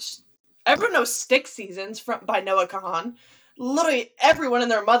knows Stick Seasons by Noah Kahan. Literally everyone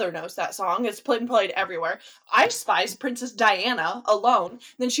and their mother knows that song. It's played everywhere. Ice Spice, Princess Diana, Alone.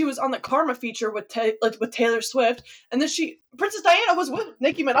 Then she was on the Karma feature with Taylor Swift, and then Princess Diana was with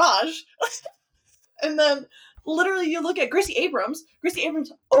Nicki Minaj. And then literally you look at Gracie Abrams. Gracie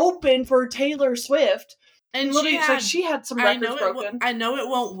Abrams opened for Taylor Swift. And she had some records broken. I know it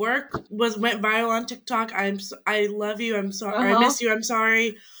won't work. Went viral on TikTok. I love you. I'm sorry. I miss you. I'm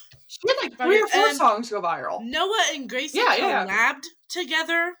sorry. She had like 3 or 4 songs go viral. Noah and Gracie collabed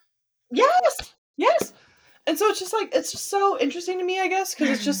together. Yes. And so it's just so interesting to me, I guess, because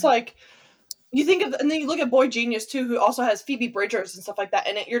it's just like you think of, and then you look at Boy Genius too, who also has Phoebe Bridgers and stuff like that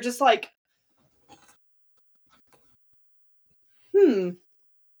in it. You're just like,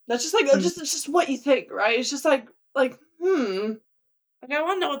 That's just like it's just what you think, right? It's just like Like I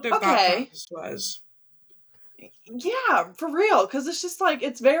want to know what their thought process was. Yeah, for real, because it's just like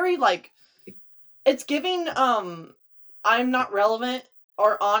it's very like it's giving I'm not relevant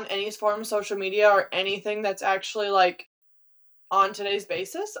or on any form of social media or anything that's actually like on today's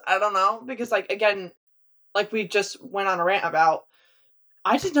basis. I don't know, because like again, like we just went on a rant about,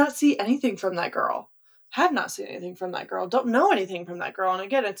 I did not see anything from that girl. Have not seen anything from that girl. Don't know anything from that girl. And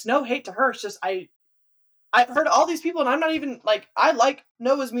again, it's no hate to her. It's just I've heard all these people, and I'm not even like, I like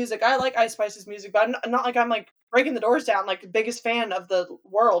Noah's music. I like Ice Spice's music, but I'm not like I'm like breaking the doors down like the biggest fan of the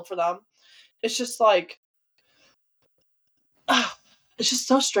world for them. It's just like, it's just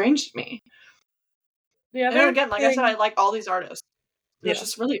so strange to me. And again, like I said, I like all these artists. Yeah. It's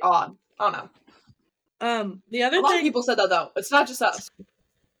just really odd. I don't know. The other a lot of people said that though. It's not just us.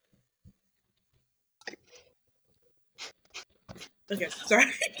 Okay, sorry.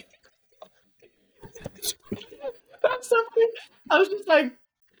 That's something. I was just like,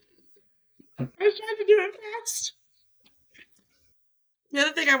 I was trying to do it fast. The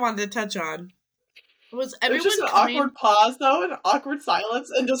other thing I wanted to touch on was everyone just an awkward pause though, an awkward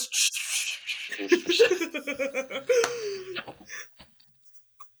silence, and just.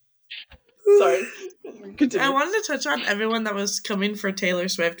 Sorry. Continue. I wanted to touch on everyone that was coming for Taylor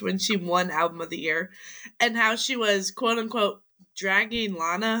Swift when she won Album of the Year, and how she was quote unquote dragging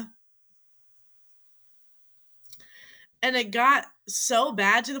Lana. And it got so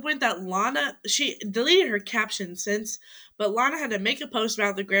bad to the point that Lana, she deleted her caption since, but Lana had to make a post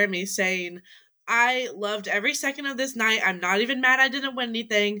about the Grammy saying, I loved every second of this night. I'm not even mad I didn't win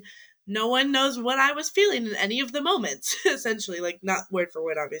anything. no one knows what I was feeling in any of the moments, essentially. Like, not word for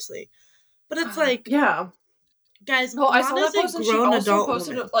word, obviously. But it's like... Yeah. Guys, well, I saw that post and she also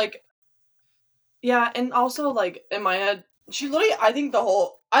posted woman. like... Yeah, and also, like, in my head, she literally, I think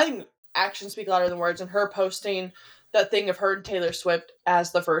actions speak louder than words, and her posting that thing of her and Taylor Swift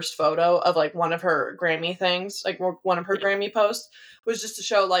as the first photo of, like, one of her Grammy things, like, one of her Grammy posts, was just to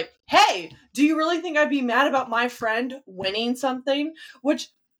show, like, hey, do you really think I'd be mad about my friend winning something? Which,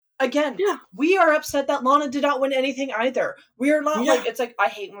 again, we are upset that Lana did not win anything either. We are not, like, it's like, I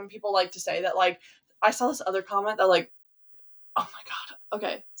hate when people like to say that, like, I saw this other comment that, like, oh my god.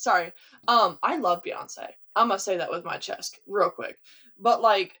 Okay, sorry. I love Beyonce. I'm gonna say that with my chest real quick. But,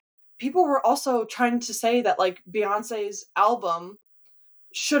 like, people were also trying to say that, like, Beyonce's album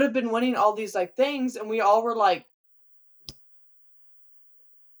should have been winning all these, like, things, and we all were like...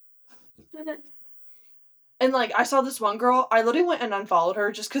 And, like, I saw this one girl, I literally went and unfollowed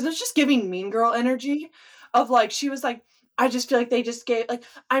her just because it's just giving mean girl energy of, like, she was like, I just feel like they just gave, like,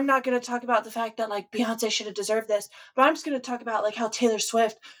 I'm not going to talk about the fact that, like, Beyonce should have deserved this, but I'm just going to talk about, like, how Taylor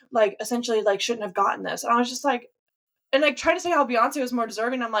Swift, like, essentially, like, shouldn't have gotten this. And I was just like, and, like, trying to say how Beyonce was more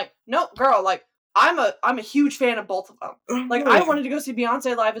deserving, I'm like, no, girl, like, I'm a huge fan of both of them. Like, I wanted to go see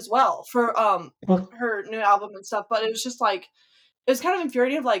Beyonce live as well for, her new album and stuff, but it was just, like, it was kind of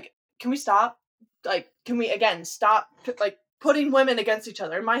infuriating of, like, can we stop? Like, can we, again, stop, like, putting women against each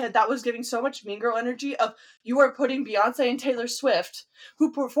other? In my head, that was giving so much mean girl energy of, you are putting Beyonce and Taylor Swift,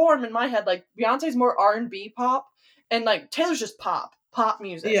 who perform, in my head, like, Beyonce's more R&B pop, and, like, Taylor's just pop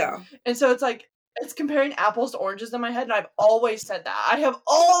music. Yeah. And so it's, like, it's comparing apples to oranges in my head, and I've always said that. I have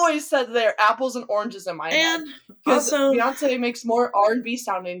always said they're apples and oranges in my head. Because also, Beyonce makes more R&B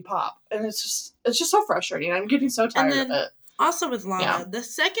sounding pop, and it's just so frustrating. I'm getting so tired of it. Also with Lana, the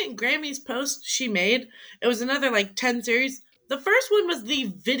second Grammys post she made, it was another, like, 10 series. The first one was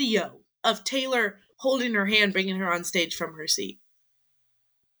the video of Taylor holding her hand, bringing her on stage from her seat.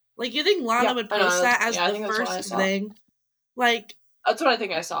 Like, you think Lana would post that as the first thing? Like... That's what I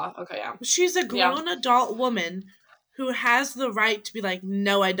think I saw. Okay, yeah. She's a grown adult woman who has the right to be like,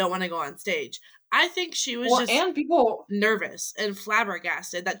 no, I don't want to go on stage. I think she was nervous and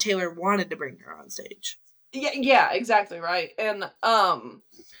flabbergasted that Taylor wanted to bring her on stage. Yeah, exactly right. And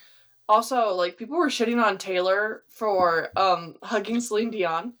also, like, people were shitting on Taylor for hugging Celine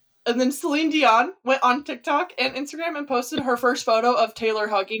Dion. And then Celine Dion went on TikTok and Instagram and posted her first photo of Taylor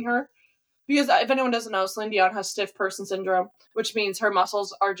hugging her. Because if anyone doesn't know, Celine Dion has stiff person syndrome, which means her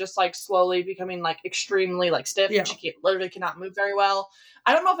muscles are just, like, slowly becoming, like, extremely, like, stiff. Yeah. She literally cannot move very well.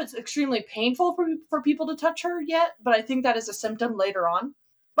 I don't know if it's extremely painful for people to touch her yet, but I think that is a symptom later on.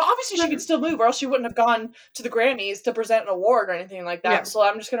 But obviously she could still move, or else she wouldn't have gone to the Grammys to present an award or anything like that. Yeah. So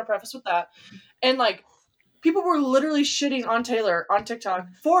I'm just going to preface with that. And, like, people were literally shitting on Taylor on TikTok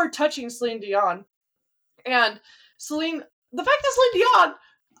for touching Celine Dion. And the fact that Celine Dion,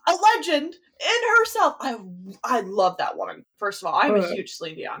 a legend in herself, I love that woman, first of all. I'm a huge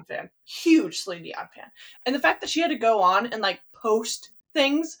Celine Dion fan. Huge Celine Dion fan. And the fact that she had to go on and, like, post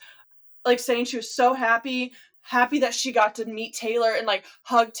things, like, saying she was so happy that she got to meet Taylor and, like,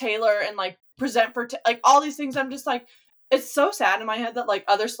 hug Taylor and, like, present for, like, all these things. I'm just like, it's so sad in my head that, like,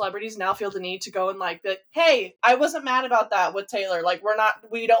 other celebrities now feel the need to go and, like, be like, hey, I wasn't mad about that with Taylor. Like,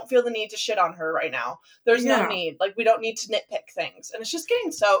 we don't feel the need to shit on her right now. There's no need. Like, we don't need to nitpick things. And it's just getting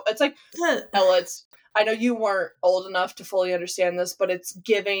it's like, Ella, I know you weren't old enough to fully understand this, but it's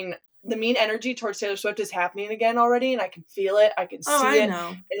giving, the mean energy towards Taylor Swift is happening again already, and I can feel it. I can see it.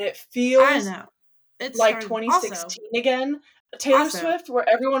 Know. And it feels it's like 2016 again. Taylor Swift, where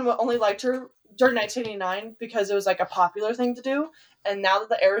everyone only liked her during 1989 because it was, like, a popular thing to do, and now that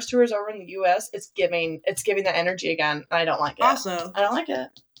the Eras Tour is over in the US, it's giving that energy again, and I don't like it. Also, I don't like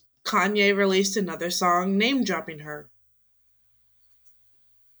it. Kanye released another song name dropping her.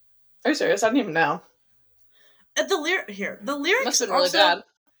 Are you serious? I didn't even know. The lyrics must have been really bad.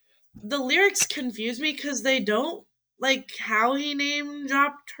 The lyrics confuse me because they don't like how he name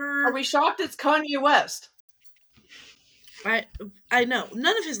dropped her. Are we shocked it's Kanye West? I know.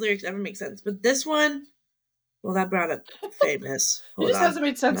 None of his lyrics ever make sense, but this one, well, that brought up Famous. It just hasn't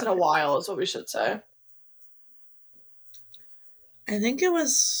made sense in a while, is what we should say. I think it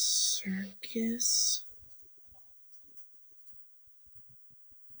was Circus.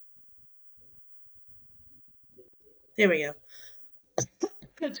 There we go.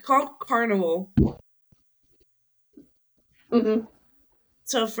 It's called Carnival. Mm-hmm.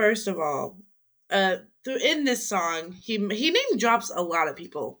 So first of all, in this song, he name drops a lot of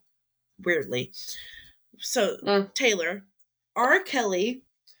people, weirdly. So Taylor, R. Kelly,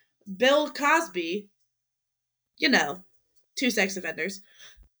 Bill Cosby, 2 sex offenders,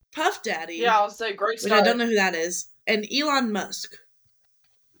 Puff Daddy. Yeah, I'll say great start. Which I don't know who that is. And Elon Musk.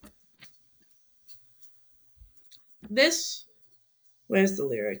 This... Where's the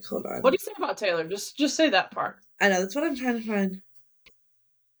lyric? Hold on. What do you say about Taylor? Just say that part. I know, that's what I'm trying to find.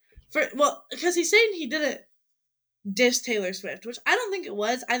 Because he's saying he didn't diss Taylor Swift, which I don't think it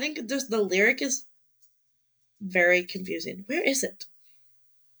was. I think just the lyric is very confusing. Where is it?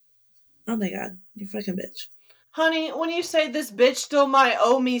 Oh my god, you fucking bitch. Honey, when you say this bitch still might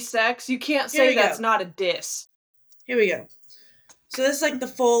owe me sex, you can't say that's not a diss. Here we go. So this is like the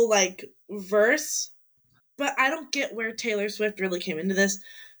full like verse, but I don't get where Taylor Swift really came into this.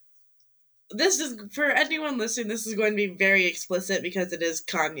 This is, for anyone listening, this is going to be very explicit because it is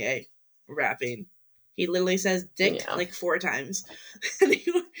Kanye rapping. He literally says dick like 4 times.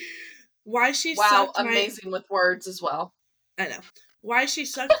 Why she sucked amazing with words as well. I know. Why she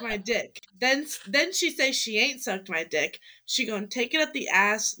sucked my dick. Then she says she ain't sucked my dick. She gonna take it up the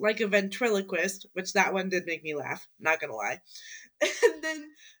ass like a ventriloquist, which that one did make me laugh, not gonna lie. And then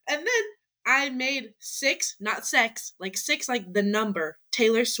I made 6, not sex, like 6 like the number,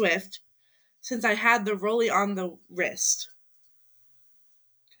 Taylor Swift, since I had the rollie on the wrist.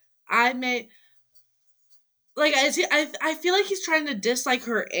 I made... Like, I feel like he's trying to diss, like,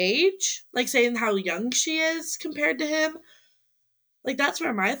 her age. Like, saying how young she is compared to him. Like, that's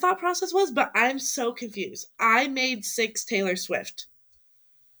where my thought process was, but I'm so confused. I made 6 Taylor Swift.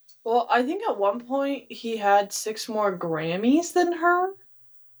 Well, I think at one point he had 6 more Grammys than her.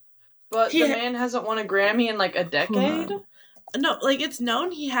 But the man hasn't won a Grammy in, like, a decade. No, like, it's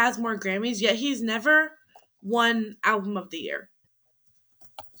known he has more Grammys, yet he's never won Album of the Year.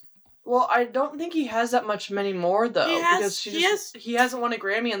 Well, I don't think he has that many more, though. He hasn't won a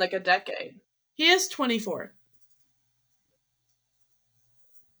Grammy in, like, a decade. He is 24.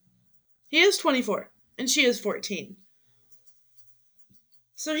 He is 24, and she is 14.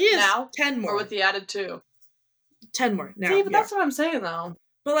 So he is now, 10 more. Or with the added 2. 10 more now. See, but that's what I'm saying, though.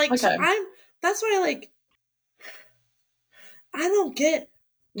 But, like, okay. That's why, like, I don't get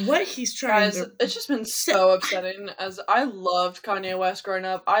what he's trying to... It's just been so upsetting, as I loved Kanye West growing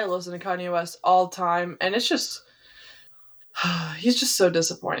up. I listen to Kanye West all the time, and it's just... he's just so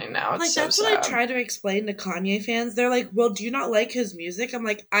disappointing now. It's like, so that's sad. What I try to explain to Kanye fans. They're like, well, do you not like his music? I'm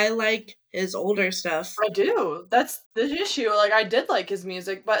like, I like his older stuff. I do. That's the issue. Like, I did like his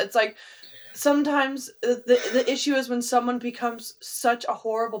music, but it's like, sometimes the issue is when someone becomes such a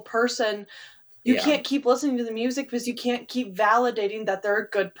horrible person, you can't keep listening to the music because you can't keep validating that they're a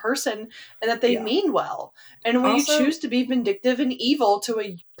good person and that they mean well. And when also, you choose to be vindictive and evil to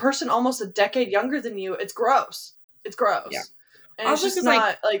a person almost a decade younger than you, it's gross. It's gross. Yeah. And also, it's just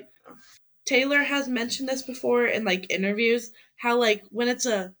not, like... Taylor has mentioned this before in, like, interviews, how, like, when it's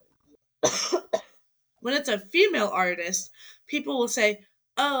a female artist, people will say,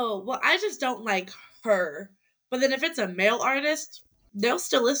 oh, well, I just don't like her. But then if it's a male artist, they'll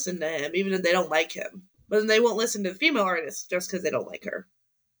still listen to him, even if they don't like him. But then they won't listen to the female artist just because they don't like her.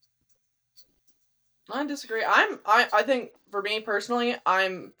 I disagree. I think, for me personally,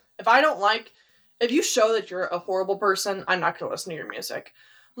 if you show that you're a horrible person, I'm not going to listen to your music.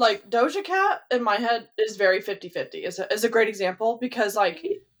 Like, Doja Cat, in my head, is very 50-50. Is a great example, because, like,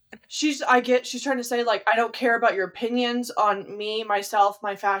 she's trying to say, like, I don't care about your opinions on me, myself,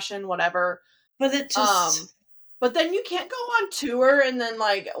 my fashion, whatever. But it just... but then you can't go on tour and then,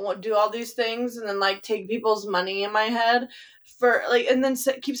 like, do all these things and then, like, take people's money, in my head, for, like, and then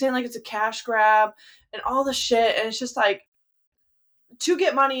keep saying, like, it's a cash grab and all the shit, and it's just, like, to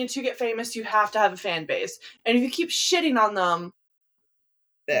get money and to get famous, you have to have a fan base. And if you keep shitting on them,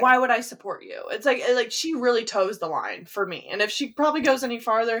 why would I support you? It's like she really toes the line for me. And if she probably goes any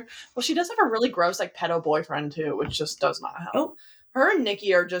farther, well, she does have a really gross, like, pedo boyfriend too, which just does not help. Oh. Her and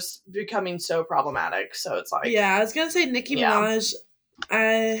Nicki are just becoming so problematic. So it's like... Yeah, I was going to say Nicki Minaj.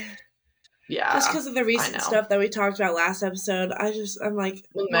 Just because of the recent stuff that we talked about last episode, I'm like,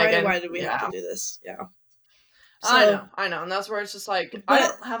 why did we have to do this? Yeah. So, I know, and that's where it's just like, I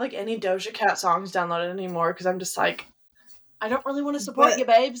don't have, like, any Doja Cat songs downloaded anymore, because I'm just like, I don't really want to support you,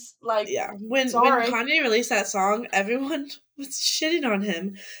 babes. Like, when Kanye released that song, everyone was shitting on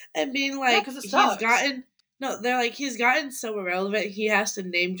him, and being like, he's gotten so irrelevant, he has to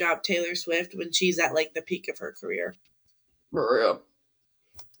name drop Taylor Swift when she's at, like, the peak of her career. For real.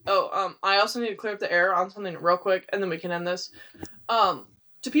 Oh, I also need to clear up the air on something real quick, and then we can end this.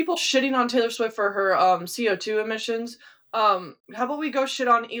 To people shitting on Taylor Swift for her CO2 emissions, how about we go shit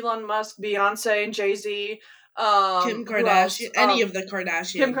on Elon Musk, Beyonce, and Jay-Z, Kim Kardashian, any of the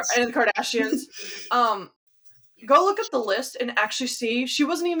Kardashians. And the Kardashians. Go look up the list and actually see, she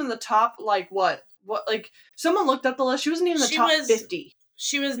wasn't even in the top, like, what, like, someone looked up the list, she wasn't even in the top 50.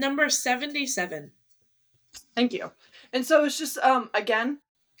 She was number 77. Thank you. And so it's just, again,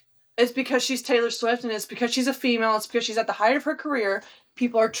 it's because she's Taylor Swift, and it's because she's a female, it's because she's at the height of her career.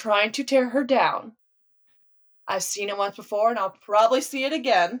 People are trying to tear her down. I've seen it once before, and I'll probably see it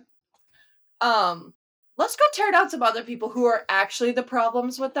again. Let's go tear down some other people who are actually the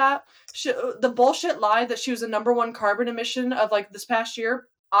problems with that. The bullshit lie that she was the number one carbon emission of, like, this past year,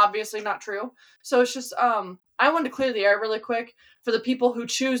 obviously not true. So it's just, I wanted to clear the air really quick for the people who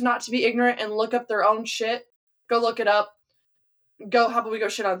choose not to be ignorant and look up their own shit. Go look it up. How about we go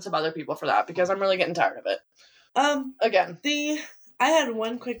shit on some other people for that, because I'm really getting tired of it. Again. I had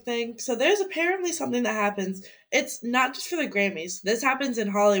one quick thing. So there's apparently something that happens. It's not just for the Grammys. This happens in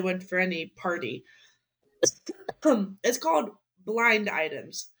Hollywood for any party. It's called blind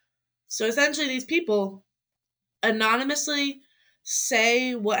items. So essentially these people anonymously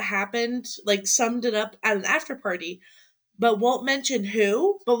say what happened, like summed it up at an after party, but won't mention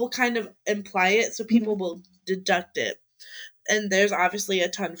who, but will kind of imply it so people will deduct it. And there's obviously a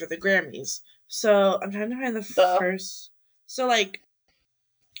ton for the Grammys. So I'm trying to find the first. So, like,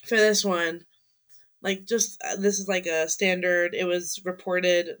 for this one, like, just, this is like a standard. It was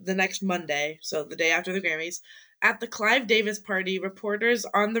reported the next Monday, so the day after the Grammys. At the Clive Davis party, reporters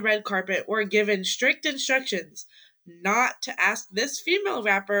on the red carpet were given strict instructions not to ask this female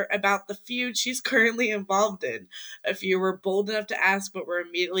rapper about the feud she's currently involved in. A few were bold enough to ask, but were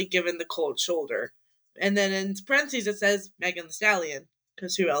immediately given the cold shoulder. And then in parentheses it says Megan Thee Stallion,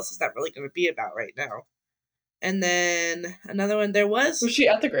 because who else is that really going to be about right now? And then another one, was she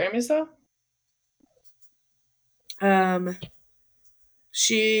at the Grammys though?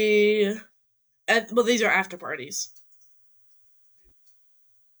 Well, these are after parties.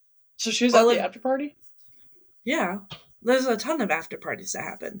 So she was at the after party? Yeah. There's a ton of after parties that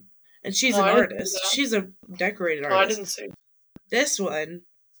happen. And she's an artist. She's a decorated artist. I didn't see. This one.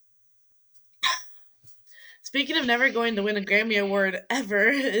 Speaking of never going to win a Grammy Award ever,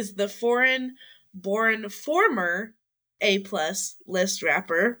 is the foreign-born former A-plus list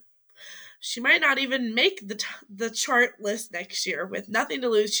rapper. She might not even make the chart list next year. With nothing to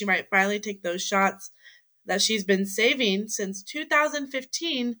lose, she might finally take those shots that she's been saving since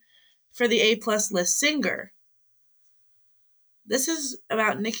 2015 for the A-plus list singer. This is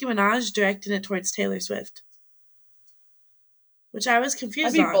about Nicki Minaj directing it towards Taylor Swift, which I was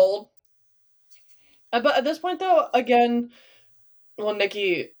confused on. I'd be bold. But at this point, though, again, well,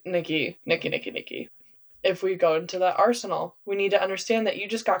 Nicki. If we go into that arsenal, we need to understand that you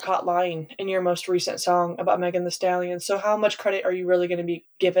just got caught lying in your most recent song about Megan Thee Stallion. So how much credit are you really going to be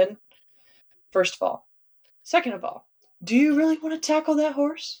given? First of all. Second of all, do you really want to tackle that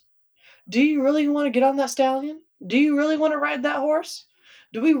horse? Do you really want to get on that stallion? Do you really want to ride that horse?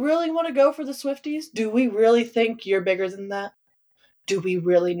 Do we really want to go for the Swifties? Do we really think you're bigger than that? Do we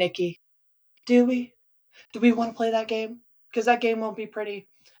really, Nicki? Do we? Do we want to play that game? Because that game won't be pretty.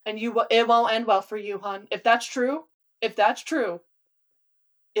 And it won't end well for you, hon. If that's true,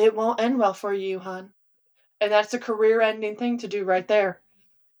 it won't end well for you, hon. And that's a career-ending thing to do right there.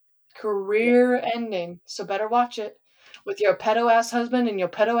 Career-ending. So better watch it. With your pedo-ass husband and your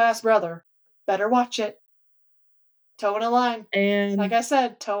pedo-ass brother. Better watch it. Toeing a line. And like I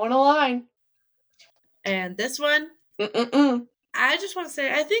said, toeing a line. And this one, I just want to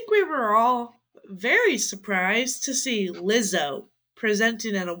say, I think we were all very surprised to see Lizzo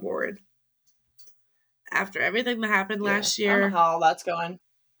presenting an award after everything that happened last year. I don't know how all that's going.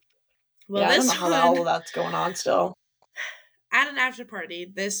 Well, I don't know how all of that's going on still. At an after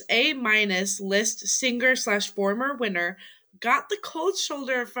party, this A- list singer/former winner got the cold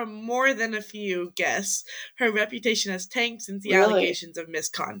shoulder from more than a few guests. Her reputation has tanked since the allegations of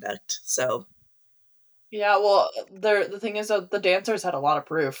misconduct. So, yeah, well, the thing is that the dancers had a lot of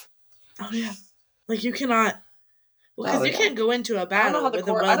proof. Oh yeah, like you cannot. Well, because you can't go into a battle with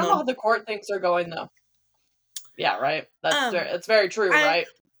a well-known. I don't know how the court things are going though. Yeah, right. It's very true, right?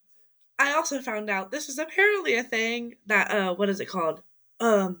 I also found out this is apparently a thing that what is it called?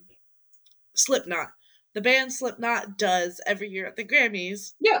 Slipknot. The band Slipknot does every year at the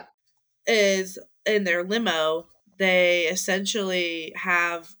Grammys. Yeah. Is in their limo, they essentially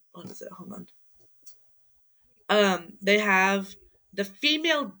have what is it? Hold on. They have the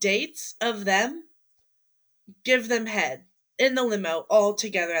female dates of them give them head in the limo all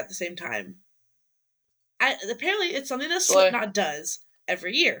together at the same time. Apparently it's something that Slipknot does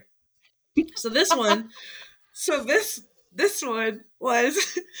every year. So this one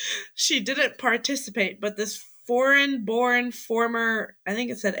was she didn't participate, but this foreign-born former, I think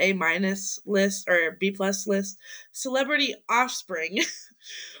it said A- list or B+ list, celebrity offspring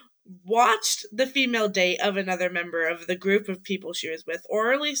watched the female date of another member of the group of people she was with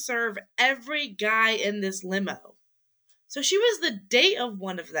orally serve every guy in this limo. So she was the date of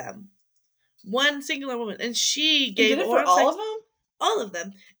one of them. One singular woman. And she gave it for all of them? All of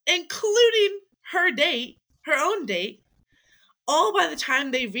them. Including her date, her own date, all by the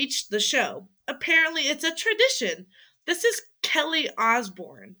time they reached the show. Apparently, it's a tradition. This is Kelly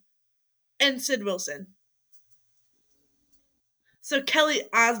Osbourne and Sid Wilson. So Kelly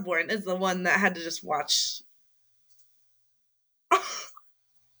Osbourne is the one that had to just watch.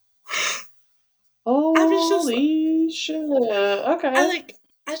 Holy shit. Okay.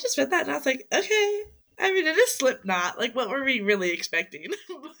 I just read that and I was like, okay. I mean, it is Slipknot. Like, what were we really expecting?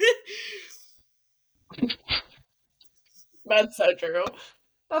 That's so true.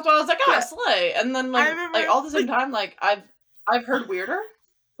 That's why I was like, oh, slay. And then, like, all at the same time, like, I've heard weirder,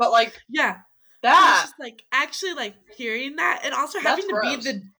 but, like, yeah. That just, like, actually, like, hearing that and also having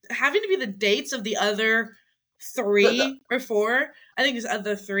to be the dates of the other 3 or 4. I think it's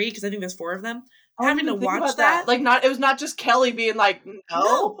other 3 because I think there's 4 of them. Having to watch that. Like, it was not just Kelly being like,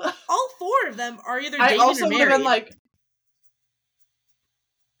 no. All 4 of them are either dating or married. I also would have been like.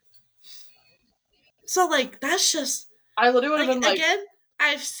 So, like, that's just. I literally would have been like. Again,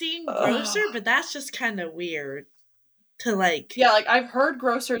 I've seen grosser, but that's just kind of weird to, like. Yeah, like, I've heard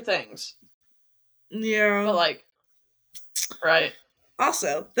grosser things. Yeah. But, like. Right.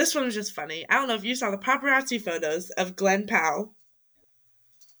 Also, this one was just funny. I don't know if you saw the paparazzi photos of Glenn Powell.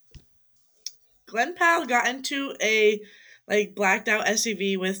 Glenn Powell got into a, like, blacked out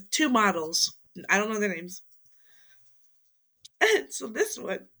SUV with 2 models. I don't know their names. And so this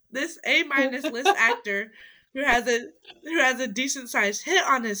A- list actor who has a decent sized hit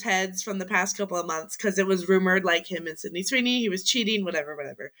on his heads from the past couple of months because it was rumored like him and Sydney Sweeney, he was cheating,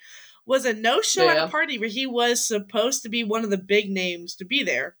 whatever, was a no-show at a party where he was supposed to be one of the big names to be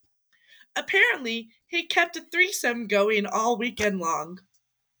there. Apparently, he kept a threesome going all weekend long.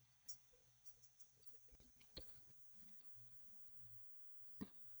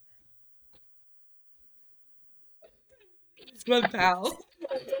 Glenn Powell.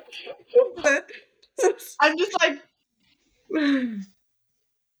 I'm just like.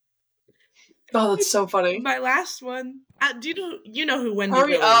 Oh, that's so funny. My last one. Do you know who Wendy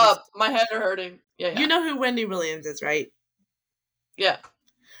Williams is? Hurry up. My head are hurting. Yeah. You know who Wendy Williams is, right? Yeah.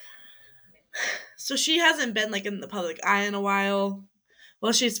 So she hasn't been, like, in the public eye in a while.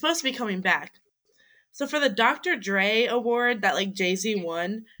 Well, she's supposed to be coming back. So for the Dr. Dre award that, like, Jay-Z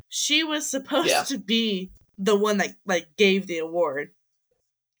won, she was supposed to be the one that, like, gave the award.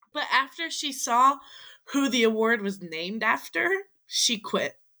 But after she saw who the award was named after, she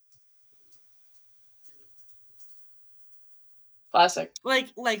quit. Classic. Like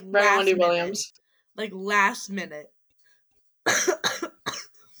last Wendy minute. Williams. Like, last minute.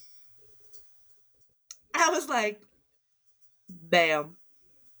 I was like, bam.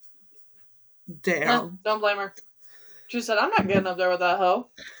 Damn. Don't blame her. She said, I'm not getting up there with that hoe.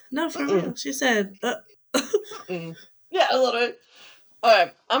 No, for real. She said, Yeah, a little bit.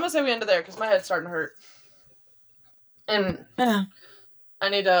 Okay, I'm going to say we end it there because my head's starting to hurt. And I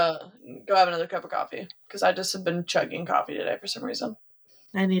need to go have another cup of coffee because I just have been chugging coffee today for some reason.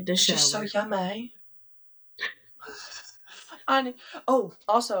 I need to shower. It's just so yummy.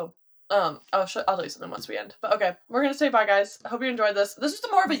 Also, I'll tell you something once we end. But okay, we're going to say bye, guys. I hope you enjoyed this. This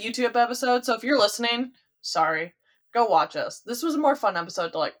was more of a YouTube episode, so if you're listening, sorry. Go watch us. This was a more fun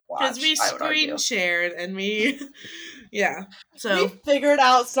episode to, like, watch. Because we screen shared and we... Yeah. So we figured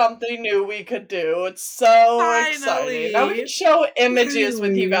out something new we could do. It's so exciting. Now we can show images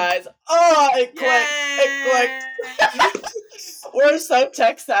with you guys. Oh, it clicked. It clicked. We're so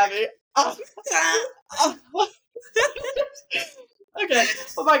tech savvy. Okay.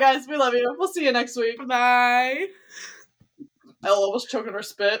 Well, bye, guys. We love you. We'll see you next week. Bye. Ella was choking her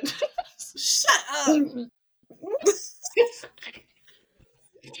spit. Shut up. I'm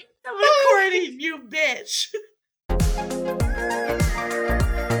recording, you bitch.